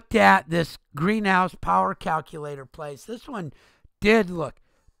I looked at this greenhouse power calculator place. This one did look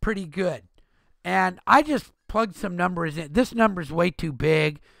pretty good. And I just plugged some numbers in. This number's way too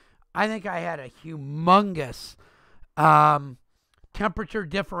big. I think I had a humongous temperature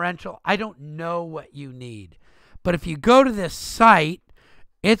differential. I don't know what you need. But if you go to this site,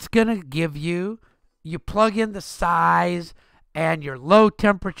 it's going to give you plug in the size and your low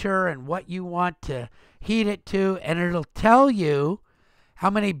temperature and what you want to heat it to, and it'll tell you how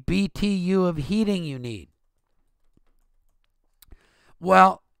many BTU of heating you need.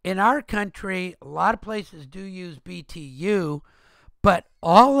 Well, in our country, a lot of places do use BTU, but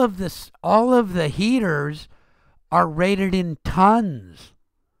all of the heaters are rated in tons.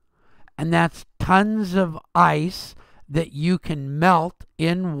 And that's tons of ice that you can melt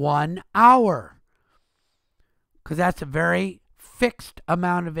in 1 hour. Because that's a very fixed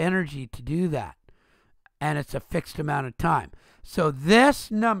amount of energy to do that. And it's a fixed amount of time. So this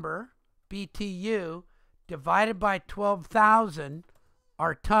number, BTU, divided by 12,000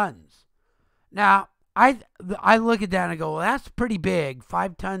 are tons. Now, I look at that and I go, well, that's pretty big.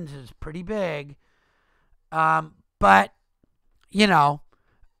 5 tons is pretty big. But, you know,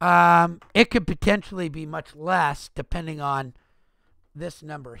 it could potentially be much less depending on this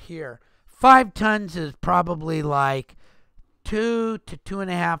number here. 5 tons is probably like 2 to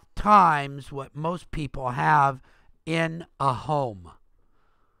 2.5 times what most people have in a home.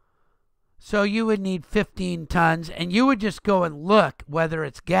 So you would need 15 tons, and you would just go and look whether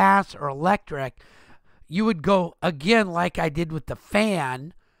it's gas or electric. You would go, again, like I did with the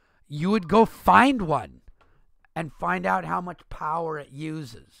fan, you would go find one and find out how much power it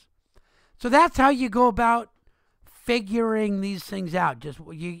uses. So that's how you go about figuring these things out. Just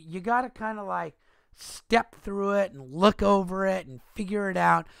you got to kind of like step through it and look over it and figure it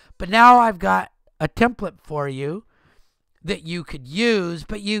out. But now I've got a template for you that you could use,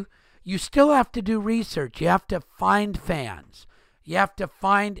 but you still have to do research. You have to find fans. You have to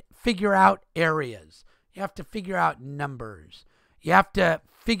figure out areas. You have to figure out numbers. You have to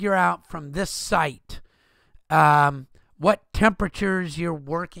figure out from this site what temperatures you're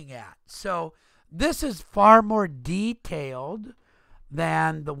working at. So this is far more detailed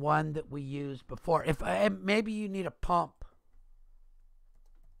than the one that we used before. If maybe you need a pump.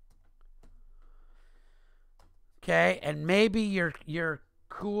 Okay, and maybe your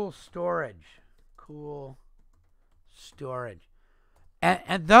cool storage.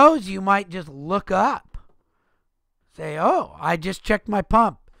 And those you might just look up. Say, oh, I just checked my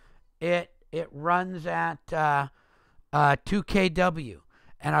pump. It runs at 2 kW.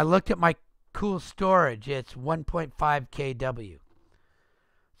 And I looked at my cool storage. It's 1.5 kW.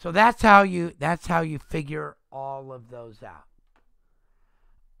 So that's how you figure all of those out.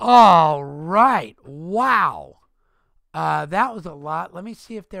 All right. Wow. That was a lot. Let me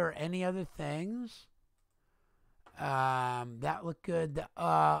see if there are any other things. That looked good.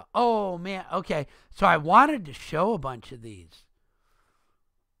 Oh man. Okay. So I wanted to show a bunch of these.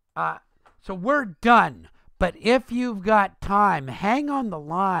 So we're done. But if you've got time, hang on the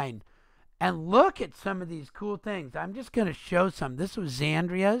line and look at some of these cool things. I'm just going to show some. This was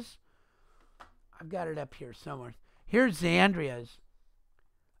Xandria's. I've got it up here somewhere. Here's Xandria's.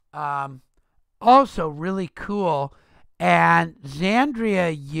 Also really cool. And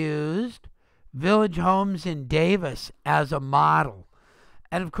Xandria used Village Homes in Davis as a model.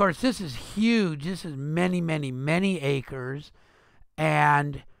 And of course, this is huge. This is many, many, many acres.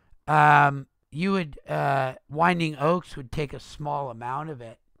 And you would, Winding Oaks would take a small amount of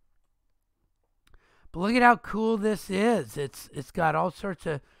it. But look at how cool this is. It's got all sorts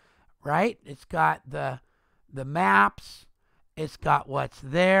of, right? It's got the maps. It's got what's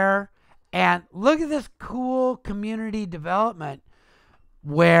there. And look at this cool community development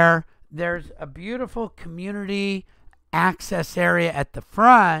where there's a beautiful community access area at the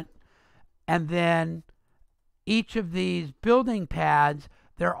front, and then each of these building pads,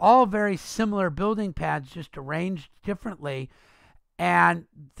 they're all very similar building pads, just arranged differently, and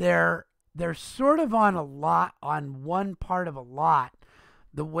they're sort of on a lot, on one part of a lot.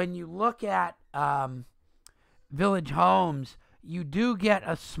 When you look at Village Homes, you do get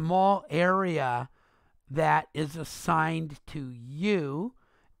a small area that is assigned to you,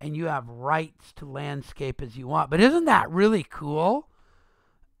 and you have rights to landscape as you want. But isn't that really cool?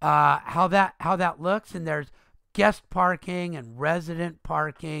 How that looks? And there's guest parking and resident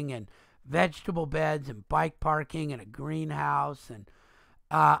parking and vegetable beds and bike parking and a greenhouse. And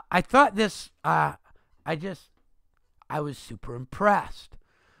I thought this. I was super impressed.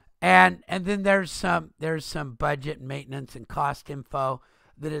 And then there's some budget, maintenance, and cost info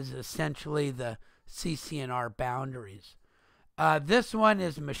that is essentially the CC&R boundaries. This one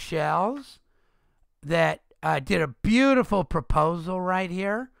is Michelle's that did a beautiful proposal right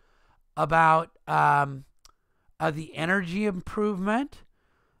here about the energy improvement.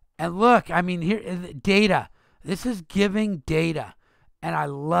 And look, I mean, here data. This is giving data, and I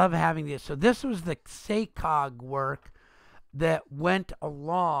love having this. So this was the SACOG work that went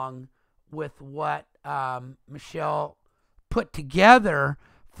along with what Michelle put together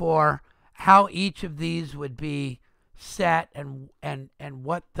for how each of these would be set and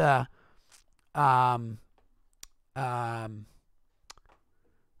what the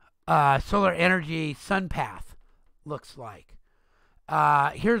solar energy sun path looks like.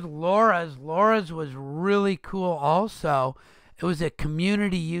 Here's Laura's. Laura's was really cool also. It was a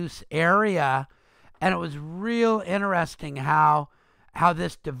community use area, and it was real interesting how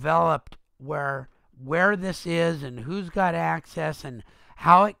this developed, where this is and who's got access and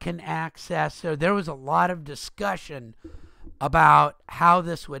how it can access. So there was a lot of discussion about how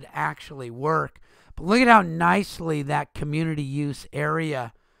this would actually work. But look at how nicely that community use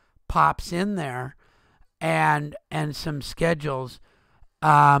area pops in there, and some schedules.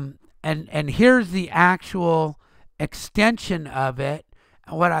 And here's the actual extension of it.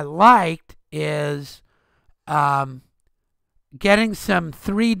 And what I liked is getting some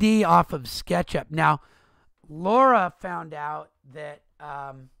 3D off of SketchUp. Now, Laura found out that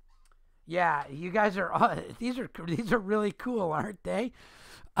yeah, you guys are these are really cool, aren't they?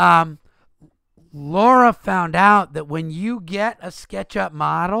 Laura found out that when you get a SketchUp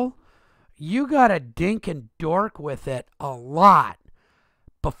model, you gotta dink and dork with it a lot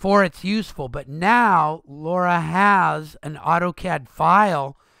before it's useful. But now Laura has an AutoCAD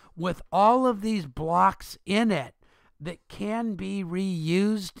file with all of these blocks in it that can be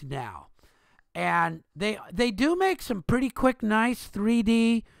reused now. And they do make some pretty quick, nice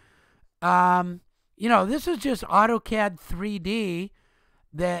 3D. You know, this is just AutoCAD 3D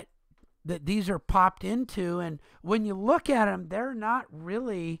that these are popped into. And when you look at them, they're not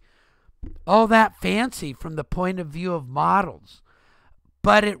really all that fancy from the point of view of models.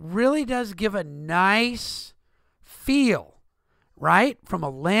 But it really does give a nice feel, right? From a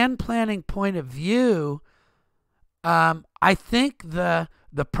land planning point of view, I think the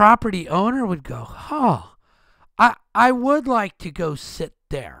property owner would go, oh, I would like to go sit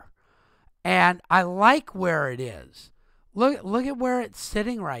there. And I like where it is. Look at where it's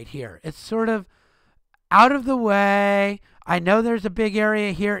sitting right here. It's sort of out of the way. I know there's a big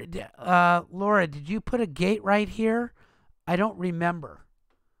area here. Laura, did you put a gate right here? I don't remember.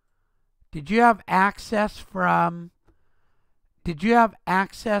 Did you have access from the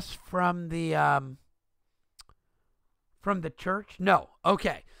church? No.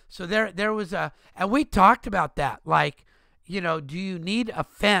 Okay. So there was and we talked about that. Like, you know, do you need a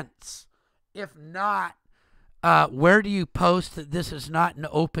fence? If not, where do you post that this is not an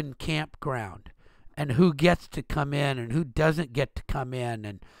open campground, and who gets to come in and who doesn't get to come in,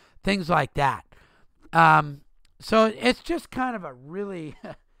 and things like that. So it's just kind of a really,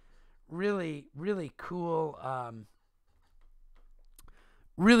 really cool,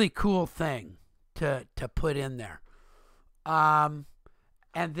 thing to put in there. And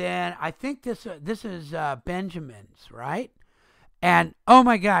then I think this is Benjamin's, right? And oh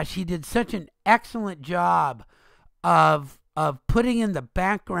my gosh, he did such an excellent job of putting in the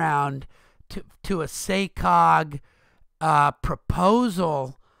background to a SACOG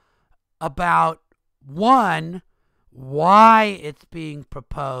proposal about, one, why it's being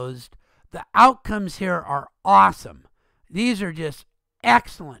proposed. The outcomes here are awesome. These are just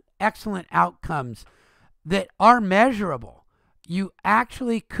excellent outcomes that are measurable. You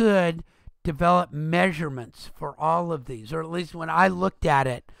actually could develop measurements for all of these, or at least when I looked at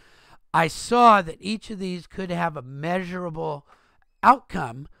it, I saw that each of these could have a measurable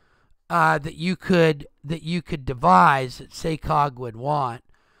outcome that you could devise that SACOG would want.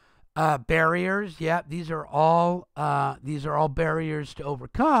 Barriers, yeah, these are all barriers to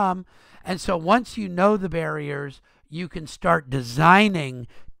overcome. And so once you know the barriers, you can start designing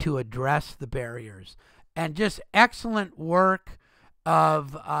to address the barriers. And just excellent work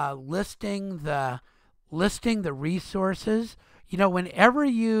of listing the resources. You know, whenever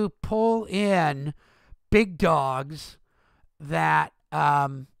you pull in big dogs that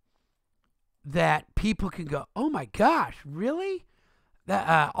that people can go, oh my gosh, really?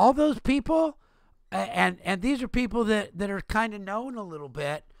 That all those people, and these are people that are kind of known a little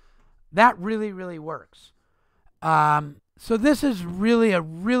bit. That really works. So this is really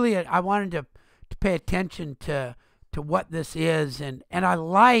I wanted to pay attention to what this is, and I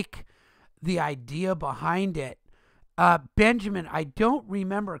like the idea behind it. Benjamin, I don't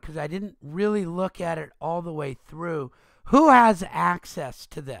remember because I didn't really look at it all the way through. Who has access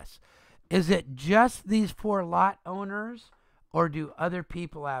to this? Is it just these 4 lot owners, or do other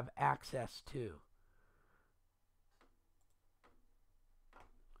people have access too?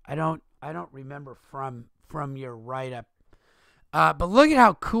 I don't remember from your write-up. But look at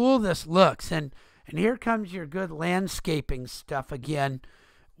how cool this looks, and here comes your good landscaping stuff again,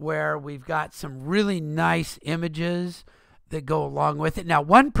 where we've got some really nice images that go along with it. Now,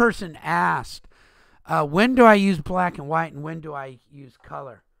 one person asked, when do I use black and white and when do I use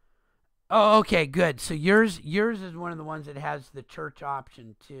color? Oh, okay, good. So yours is one of the ones that has the church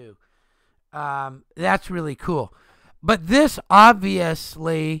option too. That's really cool. But this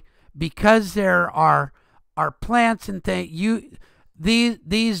obviously, because there are plants and things,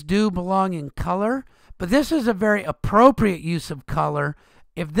 these do belong in color, but this is a very appropriate use of color.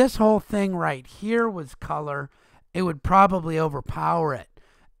 If this whole thing right here was color, it would probably overpower it,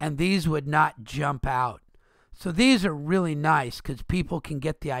 and these would not jump out. So these are really nice because people can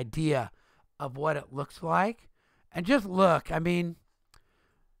get the idea of what it looks like. And just look, I mean,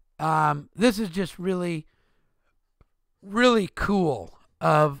 this is just really, really cool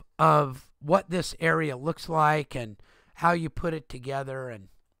of what this area looks like and how you put it together. And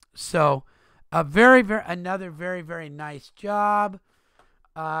so another very, very nice job.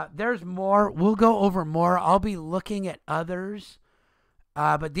 There's more. We'll go over more. I'll be looking at others.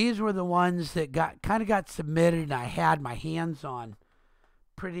 But these were the ones that kind of got submitted and I had my hands on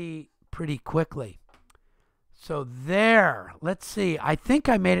pretty quickly. So there, let's see. I think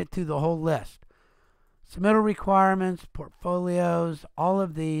I made it through the whole list. Submittal requirements, portfolios, all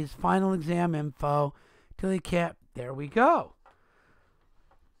of these, final exam info, till you can't. There we go.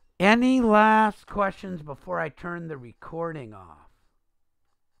 Any last questions before I turn the recording off?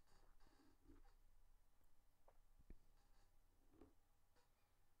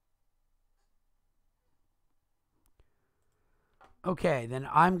 Okay, then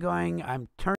I'm turning